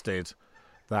insisted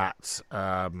that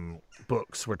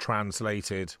books were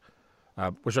translated,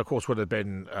 which of course would have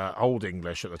been Old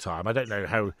English at the time. I don't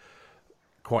know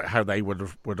quite how they would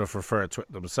have referred to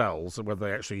it themselves, and whether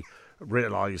they actually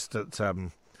realised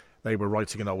that they were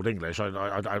writing in Old English. I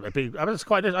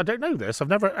don't know this. I've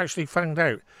never actually found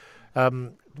out.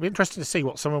 It'd be interesting to see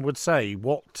what someone would say.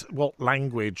 What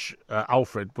language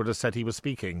Alfred would have said he was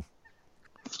speaking.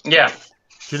 Yeah.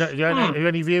 Do you have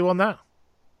any view on that?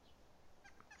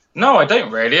 No, I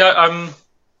don't really.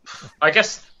 I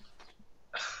guess,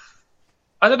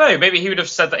 I don't know. Maybe he would have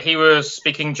said that he was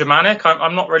speaking Germanic.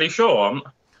 I'm not really sure.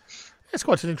 It's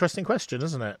quite an interesting question,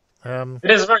 isn't it?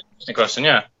 It is a very interesting question,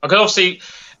 yeah. Because obviously,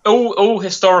 all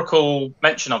historical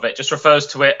mention of it just refers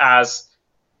to it as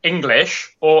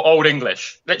English or Old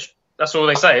English. That's all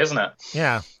they say, isn't it?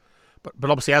 Yeah.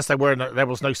 But obviously, as there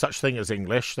was no such thing as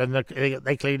English, then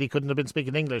they clearly couldn't have been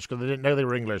speaking English because they didn't know they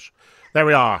were English. There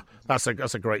we are. That's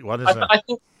a great one, isn't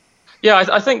it?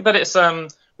 I think that it's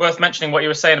worth mentioning what you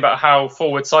were saying about how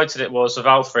forward-sighted it was of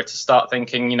Alfred to start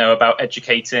thinking, about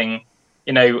educating,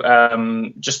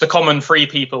 just the common free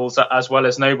peoples as well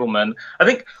as noblemen. I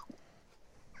think,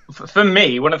 for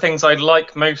me, one of the things I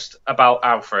like most about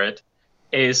Alfred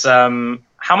is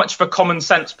how much of a common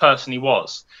sense person he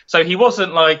was. So he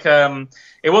wasn't like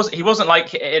he wasn't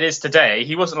like it is today.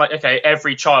 He wasn't like, okay,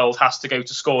 every child has to go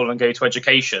to school and go to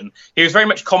education. He was very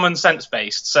much common sense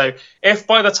based. So if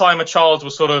by the time a child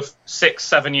was sort of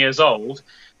 6-7 years old,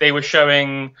 they were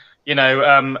showing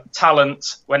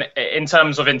talent when in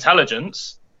terms of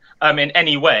intelligence in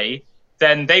any way,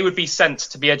 then they would be sent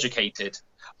to be educated.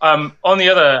 On the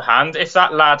other hand, if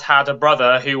that lad had a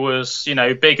brother who was,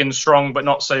 big and strong but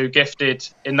not so gifted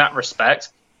in that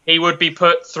respect, he would be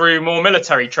put through more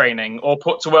military training or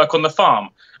put to work on the farm.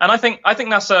 And I think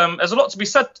that's there's a lot to be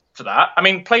said for that. I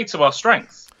mean, play to our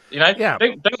strengths. Yeah.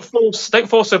 Don't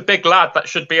force a big lad that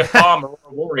should be a farmer or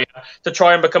a warrior to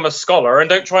try and become a scholar, and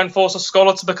don't try and force a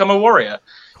scholar to become a warrior.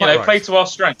 Right. Play to our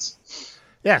strengths.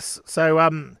 Yes. So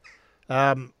I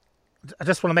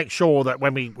just want to make sure that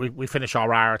when we finish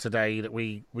our hour today that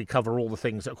we cover all the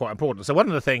things that are quite important. So one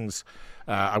of the things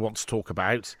I want to talk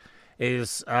about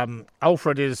is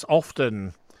Alfred is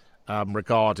often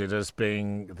regarded as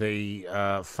being the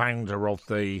founder of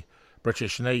the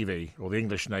British Navy or the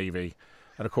English Navy,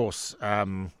 and of course,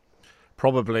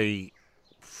 probably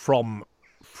from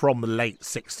the late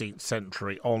 16th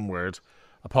century onward,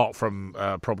 apart from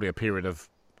probably a period of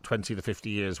 20 to 50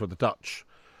 years where the Dutch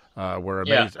were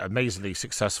amazingly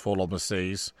successful on the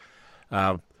seas,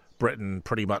 Britain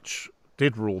pretty much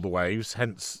did rule the waves,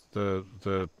 hence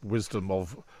the wisdom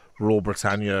of Rule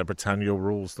Britannia, Britannia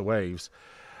rules the waves.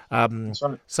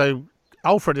 So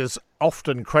Alfred is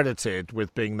often credited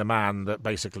with being the man that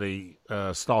basically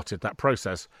started that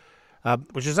process,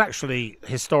 which is actually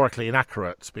historically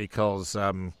inaccurate because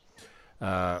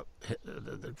the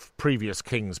previous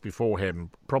kings before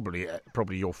him, probably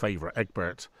your favourite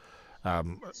Egbert,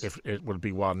 if it would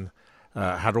be one,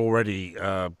 had already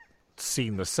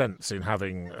seen the sense in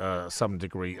having some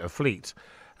degree of fleet.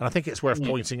 And I think it's worth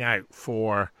pointing out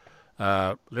for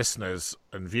listeners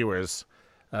and viewers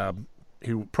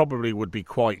who probably would be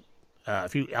quite... I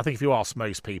think if you ask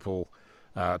most people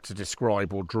to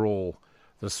describe or draw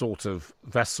the sort of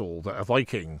vessel that a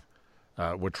Viking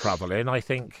would travel in, I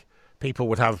think people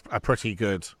would have a pretty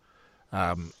good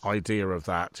idea of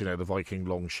that. You know, the Viking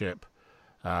longship,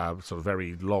 sort of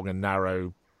very long and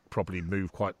narrow, probably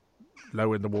move quite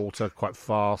low in the water, quite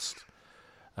fast,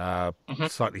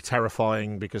 slightly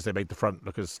terrifying because they made the front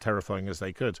look as terrifying as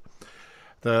they could.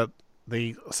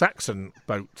 The Saxon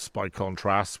boats, by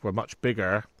contrast, were much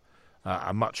bigger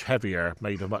and much heavier,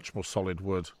 made of much more solid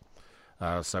wood,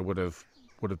 so would have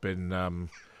been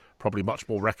probably much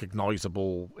more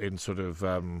recognisable in sort of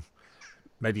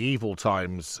medieval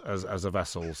times as a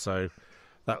vessel. So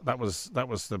that was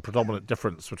the predominant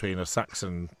difference between a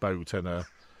Saxon boat and a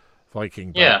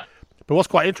Viking boat. Yeah. But what's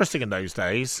quite interesting in those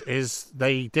days is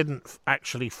they didn't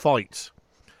actually fight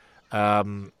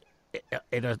in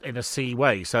a sea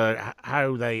way. So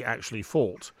how they actually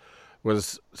fought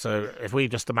was, so if we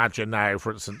just imagine now,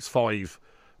 for instance, 5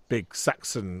 big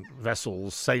Saxon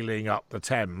vessels sailing up the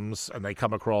Thames and they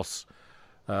come across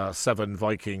 7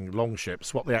 Viking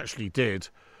longships, what they actually did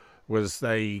was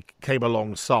they came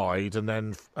alongside and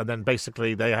then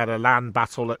basically they had a land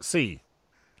battle at sea.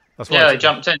 That's they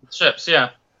jumped in ships,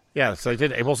 Yeah, so they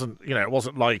did. It wasn't, it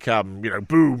wasn't like, boom,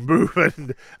 boom,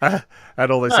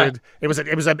 and all this. No. It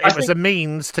was a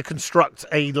means to construct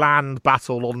a land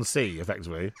battle on sea,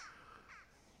 effectively.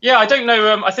 Yeah, I don't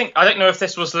know. I don't know if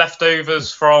this was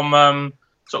leftovers from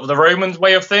sort of the Romans'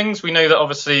 way of things. We know that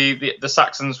obviously the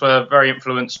Saxons were very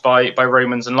influenced by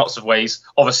Romans in lots of ways.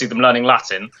 Obviously, them learning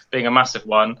Latin being a massive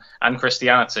one, and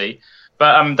Christianity.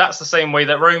 But that's the same way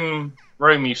that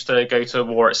Rome used to go to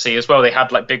war at sea as well. They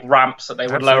had like big ramps that they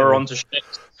would lower onto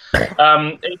ships.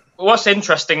 What's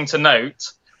interesting to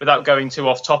note, without going too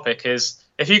off topic, is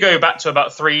if you go back to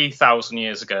about 3,000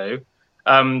 years ago,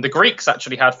 the Greeks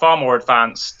actually had far more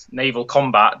advanced naval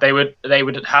combat. They would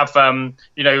have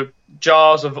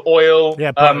jars of oil,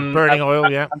 burning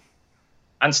oil,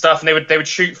 and stuff, and they would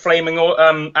shoot flaming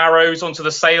arrows onto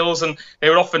the sails, and they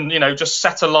would often just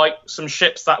set alight some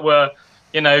ships that were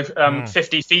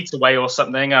 50 feet away or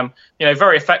something.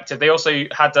 Very effective. They also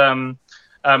had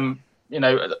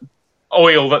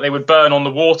oil that they would burn on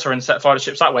the water and set fire to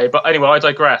ships that way. But anyway, I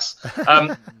digress.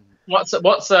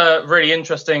 What's really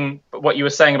interesting, what you were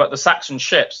saying about the Saxon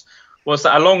ships, was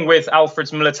that along with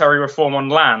Alfred's military reform on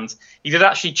land, he did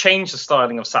actually change the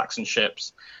styling of Saxon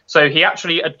ships. So he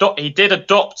actually did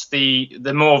adopt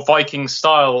the more Viking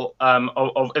style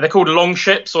of they're called long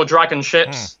ships or dragon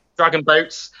ships, dragon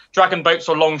boats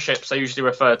or long ships they're usually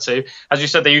referred to. As you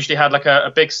said, they usually had like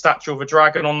a big statue of a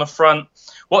dragon on the front.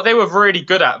 What they were really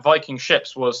good at, Viking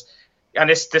ships, was, and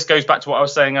this goes back to what I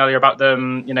was saying earlier about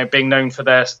them, being known for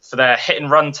their hit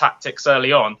and run tactics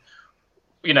early on.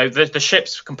 The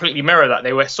ships completely mirror that.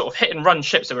 They were sort of hit and run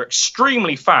ships. They were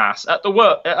extremely fast at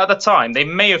the time. They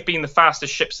may have been the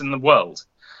fastest ships in the world.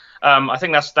 I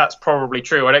think that's probably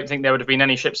true. I don't think there would have been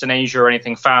any ships in Asia or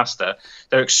anything faster.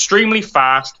 They're extremely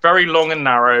fast, very long and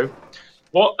narrow.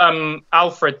 What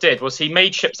Alfred did was he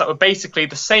made ships that were basically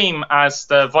the same as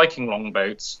the Viking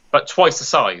longboats, but twice the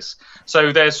size.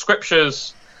 So there's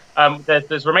scriptures,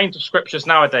 there's remains of scriptures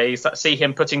nowadays that see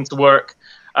him putting to work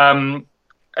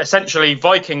essentially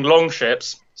Viking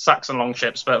longships, Saxon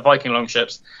longships, but Viking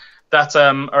longships that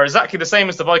are exactly the same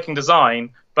as the Viking design,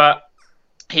 but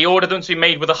he ordered them to be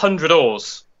made with 100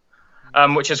 oars,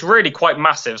 which is really quite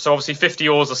massive. So obviously 50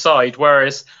 oars aside,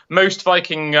 whereas most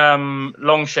Viking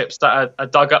longships that are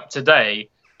dug up today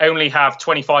only have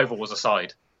 25 oars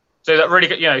aside. So that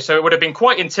really, so it would have been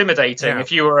quite intimidating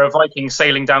if you were a Viking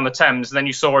sailing down the Thames and then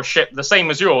you saw a ship the same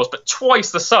as yours, but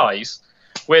twice the size,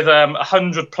 with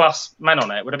 100 plus men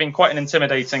on it. It would have been quite an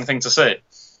intimidating thing to see.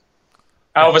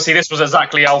 Obviously, this was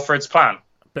exactly Alfred's plan.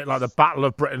 bit like the Battle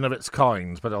of Britain of its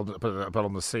kind, but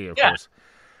on the sea, of course.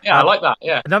 Yeah, I like that.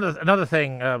 Yeah. Another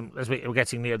thing, as we're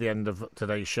getting near the end of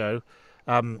today's show,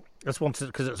 just wanted,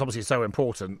 because it's obviously so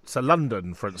important. So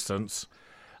London, for instance,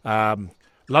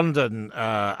 London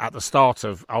at the start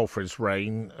of Alfred's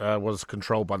reign was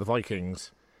controlled by the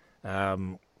Vikings,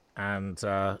 and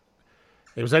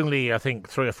it was only, I think,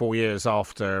 3 or 4 years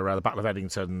after the Battle of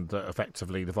Edington that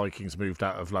effectively the Vikings moved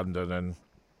out of London, and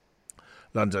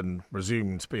London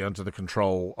resumed to be under the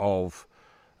control of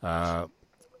the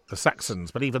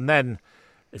Saxons. But even then,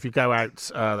 if you go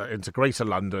out into Greater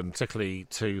London, particularly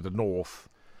to the north,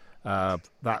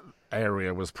 that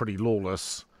area was pretty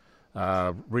lawless,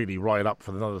 really right up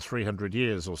for another 300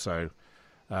 years or so.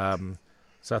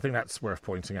 So I think that's worth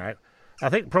pointing out. I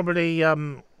think probably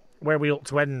where we ought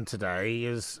to end today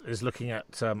is looking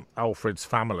at Alfred's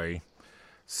family.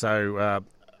 So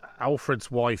Alfred's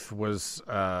wife was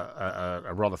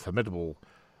a rather formidable,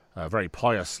 very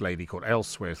pious lady called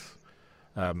Ailswith,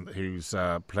 who's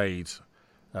played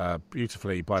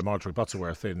beautifully by Marjorie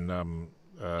Butterworth in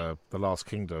The Last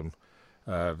Kingdom.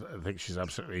 I think she's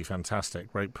absolutely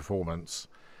fantastic, great performance.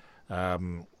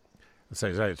 So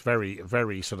it's very,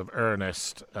 very sort of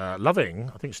earnest,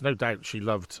 loving. I think no doubt she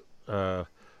loved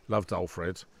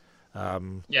Alfred.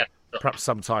 Yeah. Perhaps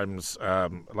sometimes,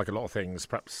 like a lot of things,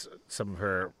 perhaps some of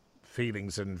her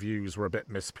feelings and views were a bit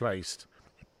misplaced.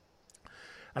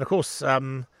 And of course,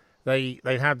 they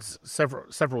had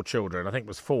several children. I think it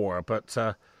was 4, but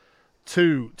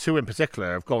two in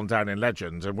particular have gone down in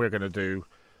legend, and we're going to do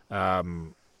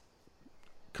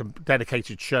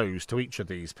dedicated shows to each of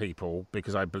these people,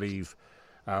 because I believe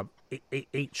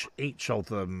each of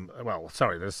them. Well,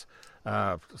 sorry, there's.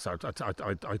 So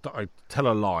I tell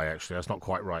a lie. Actually, that's not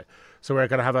quite right. So we're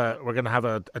going to have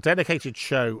a dedicated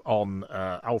show on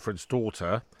Alfred's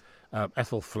daughter,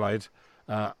 Ethelflaed,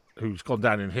 who's gone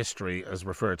down in history as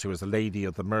referred to as the Lady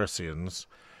of the Mercians,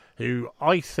 who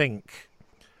I think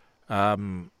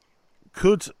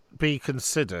could be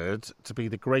considered to be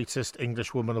the greatest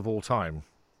English woman of all time.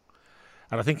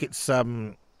 And I think it's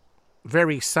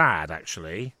very sad,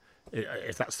 actually,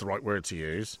 if that's the right word to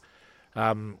use.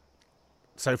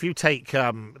 So if you take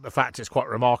the fact, it's quite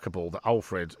remarkable that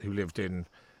Alfred, who lived in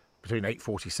between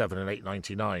 847 and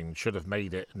 899, should have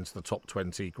made it into the top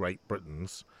 20 Great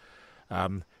Britons.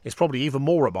 It's probably even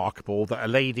more remarkable that a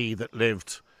lady that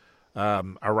lived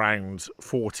around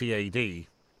 40 AD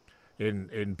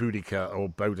in Boudica or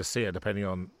Boadicea, depending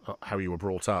on how you were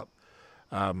brought up,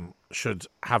 should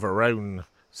have her own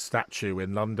statue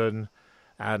in London,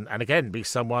 and again be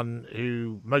someone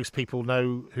who most people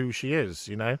know who she is,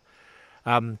 you know.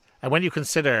 And when you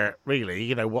consider, really,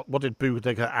 you know, what did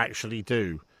Boudica actually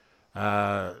do?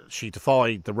 She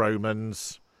defied the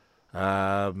Romans.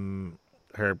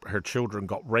 Her children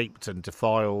got raped and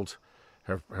defiled.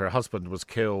 Her husband was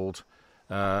killed,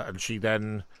 and she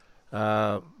then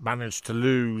managed to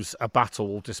lose a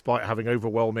battle despite having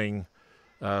overwhelming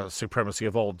supremacy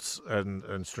of odds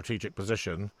and strategic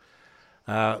position.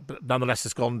 But nonetheless,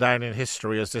 it's gone down in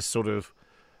history as this sort of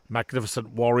magnificent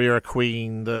warrior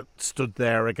queen that stood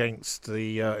there against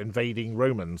the invading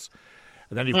Romans.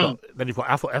 And then you've got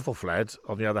Ethelflaed,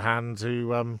 on the other hand,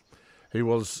 who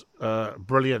was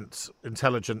brilliant,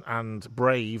 intelligent, and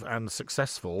brave and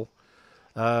successful,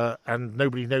 and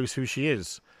nobody knows who she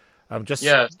is.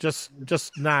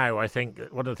 Just now, I think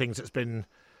one of the things that's been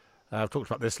I've talked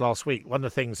about this last week. One of the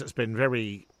things that's been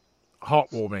very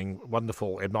heartwarming,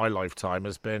 wonderful in my lifetime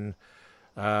has been,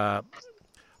 I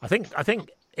think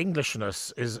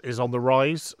Englishness is on the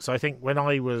rise. So I think when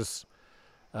I was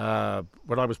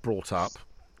brought up,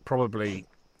 probably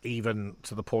even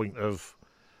to the point of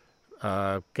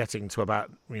getting to about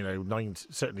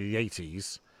certainly the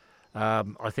 80s,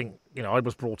 I think I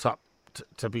was brought up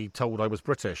to be told I was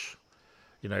British.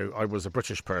 I was a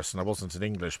British person. I wasn't an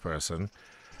English person,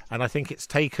 and I think it's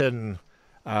taken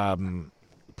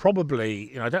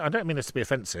probably. I don't mean this to be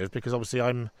offensive, because obviously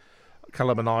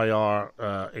Callum and I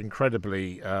are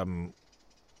incredibly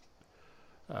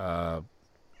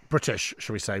British,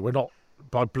 shall we say? We're not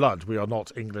by blood. We are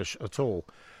not English at all.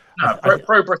 No,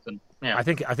 pro Britain. Yeah. I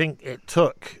think it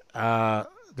took the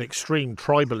extreme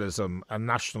tribalism and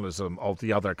nationalism of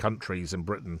the other countries in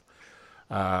Britain,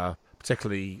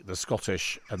 particularly the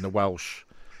Scottish and the Welsh,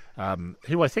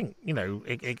 who I think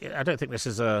I don't think this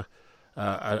is an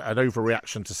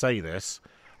overreaction to say this.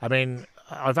 I mean,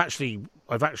 I've actually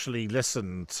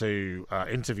listened to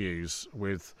interviews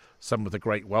with some of the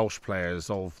great Welsh players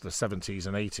of the 70s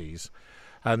and 80s,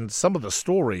 and some of the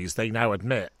stories they now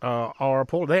admit are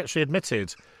appalling. They actually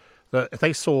admitted that if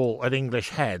they saw an English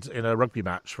head in a rugby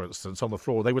match, for instance, on the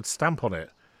floor, they would stamp on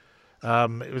it.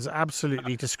 It was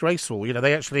absolutely disgraceful.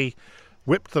 They actually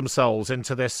whipped themselves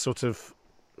into this sort of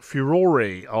furore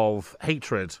of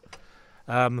hatred.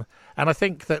 And I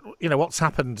think that what's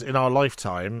happened in our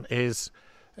lifetime is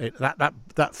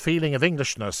that feeling of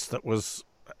Englishness that was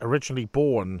originally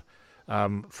born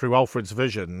through Alfred's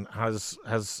vision has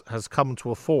come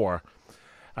to a fore.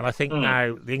 And I think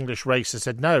now the English race has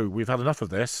said, no, we've had enough of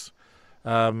this.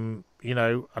 And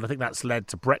I think that's led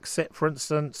to Brexit, for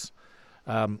instance,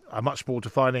 are much more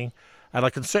defining. And I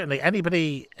can certainly,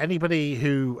 anybody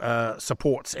who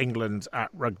supports England at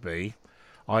rugby,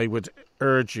 I would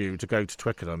urge you to go to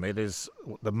Twickenham. It is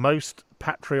the most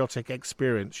patriotic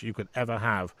experience you could ever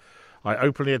have. I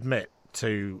openly admit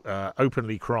to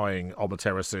openly crying on the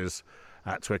terraces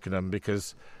at Twickenham,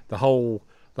 because the whole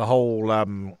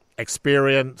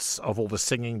experience of all the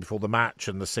singing before the match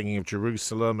and the singing of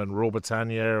Jerusalem and Royal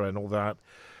Britannia and all that,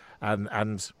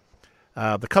 and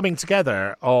the coming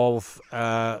together of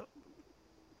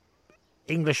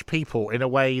English people in a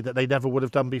way that they never would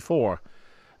have done before.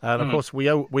 And of course, we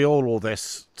owe all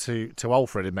this to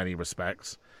Alfred in many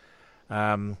respects.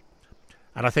 And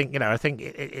I think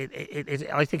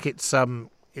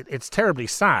it's terribly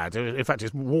sad. In fact,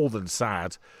 it's more than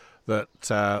sad that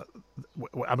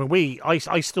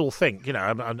I still think,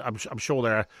 I'm sure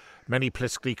there are many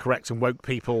politically correct and woke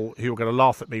people who are going to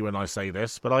laugh at me when I say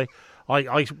this, but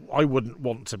I wouldn't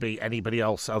want to be anybody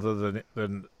else other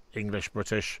than English,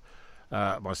 British.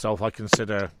 Myself,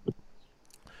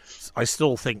 I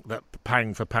still think that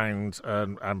pound for pound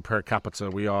and per capita,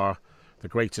 we are the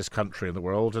greatest country in the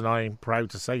world, and I'm proud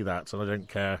to say that. And I don't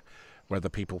care whether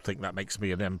people think that makes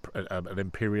me an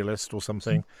imperialist or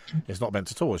something. It's not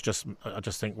meant at all. I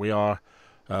just think we are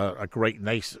a great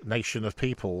nation of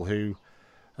people who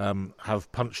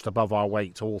have punched above our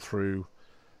weight all through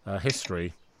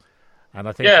history. And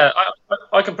I think,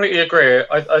 I completely agree.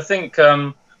 I think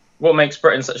what makes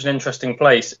Britain such an interesting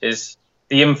place is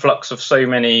the influx of so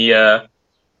many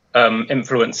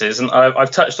influences, and I've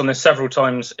touched on this several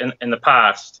times in the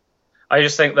past. I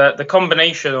just think that the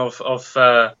combination of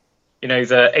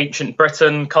the ancient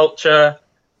Britain culture,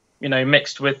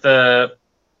 mixed with the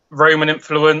Roman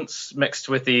influence, mixed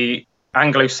with the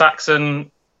Anglo-Saxon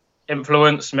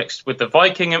influence, mixed with the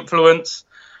Viking influence,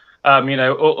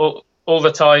 all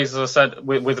the ties, as I said,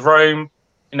 with Rome.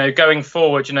 Going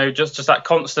forward, just that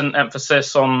constant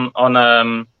emphasis on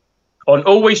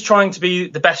always trying to be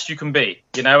the best you can be,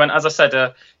 And as I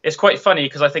said, it's quite funny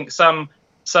because I think some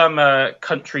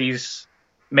countries,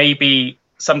 maybe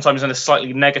sometimes in a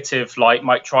slightly negative light,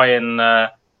 might try and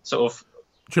sort of.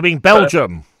 Do you mean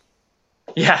Belgium?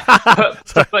 Yeah,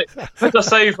 put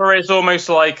us over is almost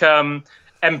like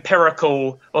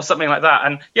empirical or something like that.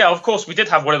 And yeah, of course, we did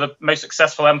have one of the most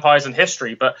successful empires in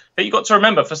history, but you got to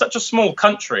remember, for such a small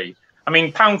country,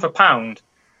 pound for pound,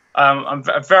 I'm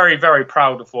very, very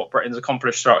proud of what Britain's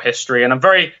accomplished throughout history, and I'm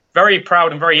very, very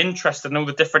proud and very interested in all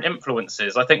the different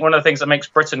influences. I think one of the things that makes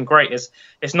Britain great is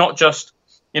it's not just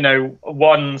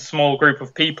one small group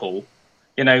of people,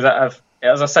 that have.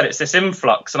 As I said, it's this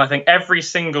influx, and I think every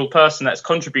single person that's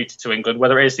contributed to England,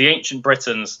 whether it is the ancient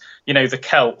Britons, the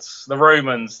Celts, the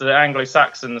Romans, the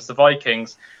Anglo-Saxons, the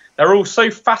Vikings, they're all so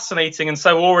fascinating and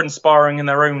so awe-inspiring in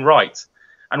their own right.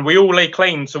 And we all lay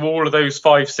claim to all of those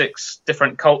 5-6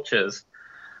 different cultures.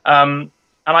 And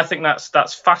I think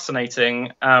that's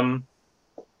fascinating. And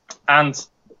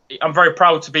I'm very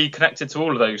proud to be connected to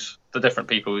all of the different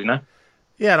people,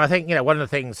 Yeah, and I think, one of the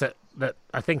things that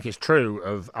I think is true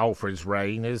of Alfred's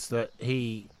reign is that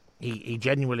he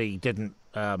genuinely didn't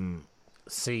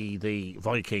see the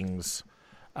Vikings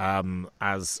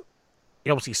as. He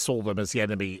obviously saw them as the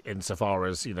enemy insofar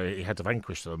as he had to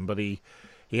vanquish them, but he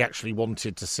actually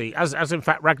wanted to see, as in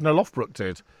fact Ragnar Lothbrok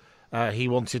did. He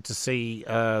wanted to see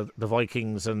the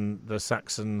Vikings and the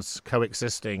Saxons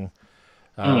coexisting,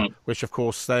 which of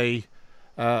course they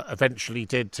eventually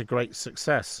did to great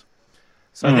success.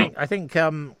 So I think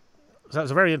so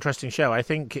that's a very interesting show. I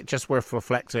think it's just worth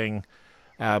reflecting.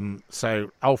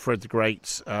 So Alfred the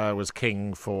Great was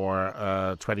king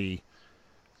for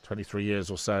 23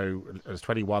 years or so. It was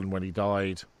 21 when he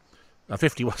died.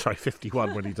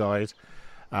 51 when he died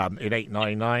in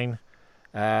 899.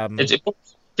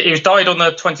 He died on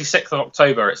the 26th of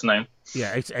October, it's known.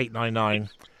 Yeah, 899.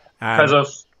 Because of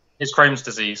his Crohn's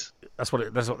disease. That's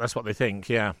what they think,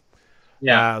 yeah.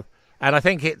 Yeah. And I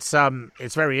think it's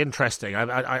very interesting.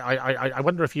 I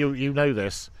wonder if you know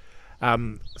this.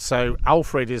 So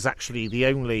Alfred is actually the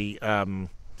only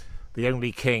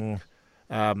king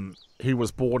who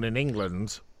was born in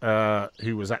England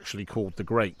who was actually called the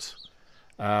Great.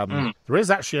 There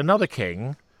is actually another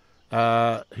king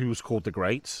who was called the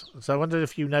Great. So I wonder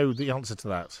if you know the answer to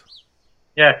that.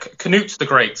 Yeah, Canute the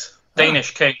Great,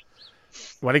 Danish king.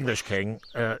 Well, English king.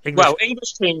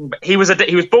 English king. But he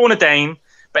was born a Dane,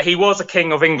 but he was a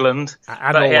king of England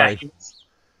and Norway.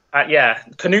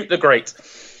 Canute the Great.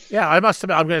 Yeah, I must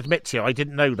admit, I'm going to admit to you, I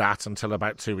didn't know that until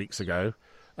about 2 weeks ago.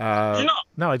 Did you not?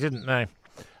 No, I didn't know.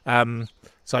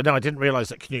 So no, I didn't realise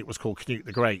that Canute was called Canute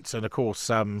the Great, and of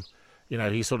course,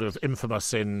 he's sort of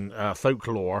infamous in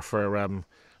folklore for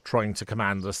trying to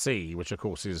command the sea, which of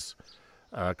course is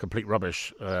complete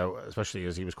rubbish, especially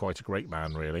as he was quite a great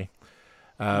man, really.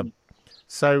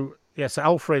 So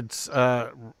Alfred's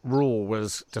rule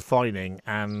was defining,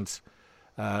 and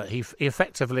he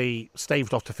effectively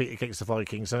staved off defeat against the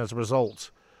Vikings, and as a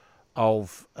result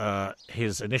of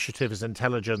his initiative, his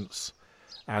intelligence,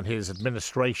 and his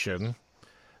administration,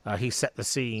 he set the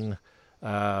scene.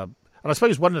 And I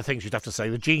suppose one of the things you'd have to say,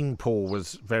 the gene pool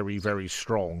was very, very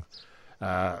strong.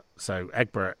 So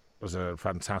Egbert was a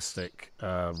fantastic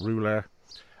ruler.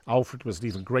 Alfred was an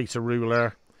even greater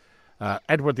ruler.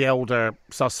 Edward the Elder,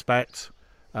 suspect.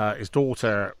 His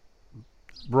daughter,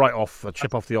 right off, a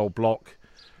chip off the old block.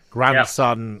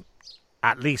 Grandson,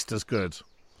 at least as good.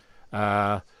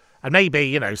 And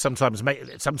maybe,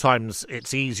 sometimes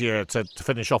it's easier to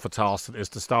finish off a task than it is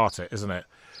to start it, isn't it?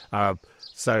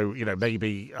 So,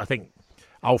 maybe I think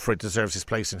Alfred deserves his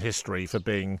place in history for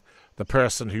being the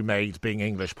person who made being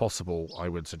English possible, I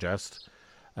would suggest.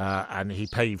 And he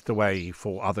paved the way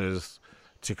for others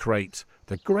to create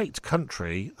the great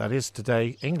country that is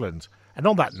today England. And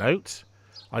on that note,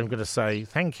 I'm going to say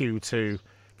thank you to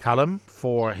Callum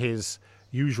for his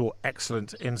usual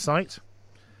excellent insight.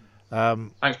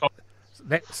 Thanks, Bob.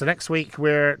 Next week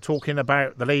we're talking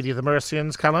about the Lady of the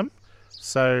Mercians, Callum.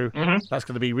 So that's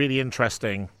going to be really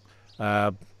interesting.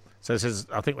 So this is,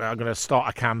 I think I'm going to start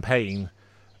a campaign,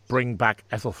 bring back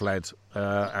Ethelfled,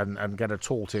 and get her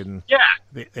taught in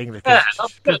the English,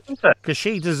 because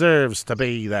she deserves to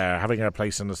be there, having her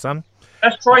place in the sun.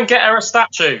 Let's try and get her a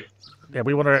statue. Yeah,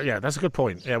 we want her. Yeah, that's a good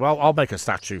point. Yeah, well, I'll make a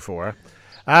statue for her.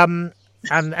 And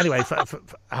anyway,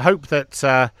 I hope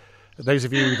that those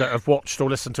of you that have watched or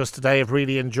listened to us today have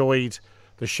really enjoyed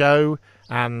the show,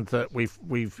 and that we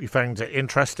found it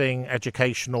interesting,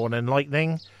 educational, and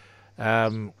enlightening.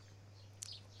 And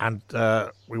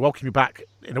we welcome you back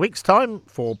in a week's time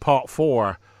for part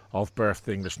 4 of Birth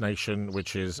the English Nation,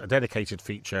 which is a dedicated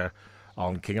feature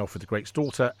on King Alfred the Great's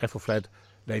daughter, Ethelfled,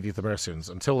 Lady of the Mercians.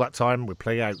 Until that time, we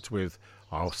play out with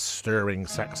our stirring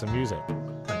Saxon music.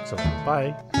 Thanks a lot.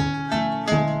 Bye.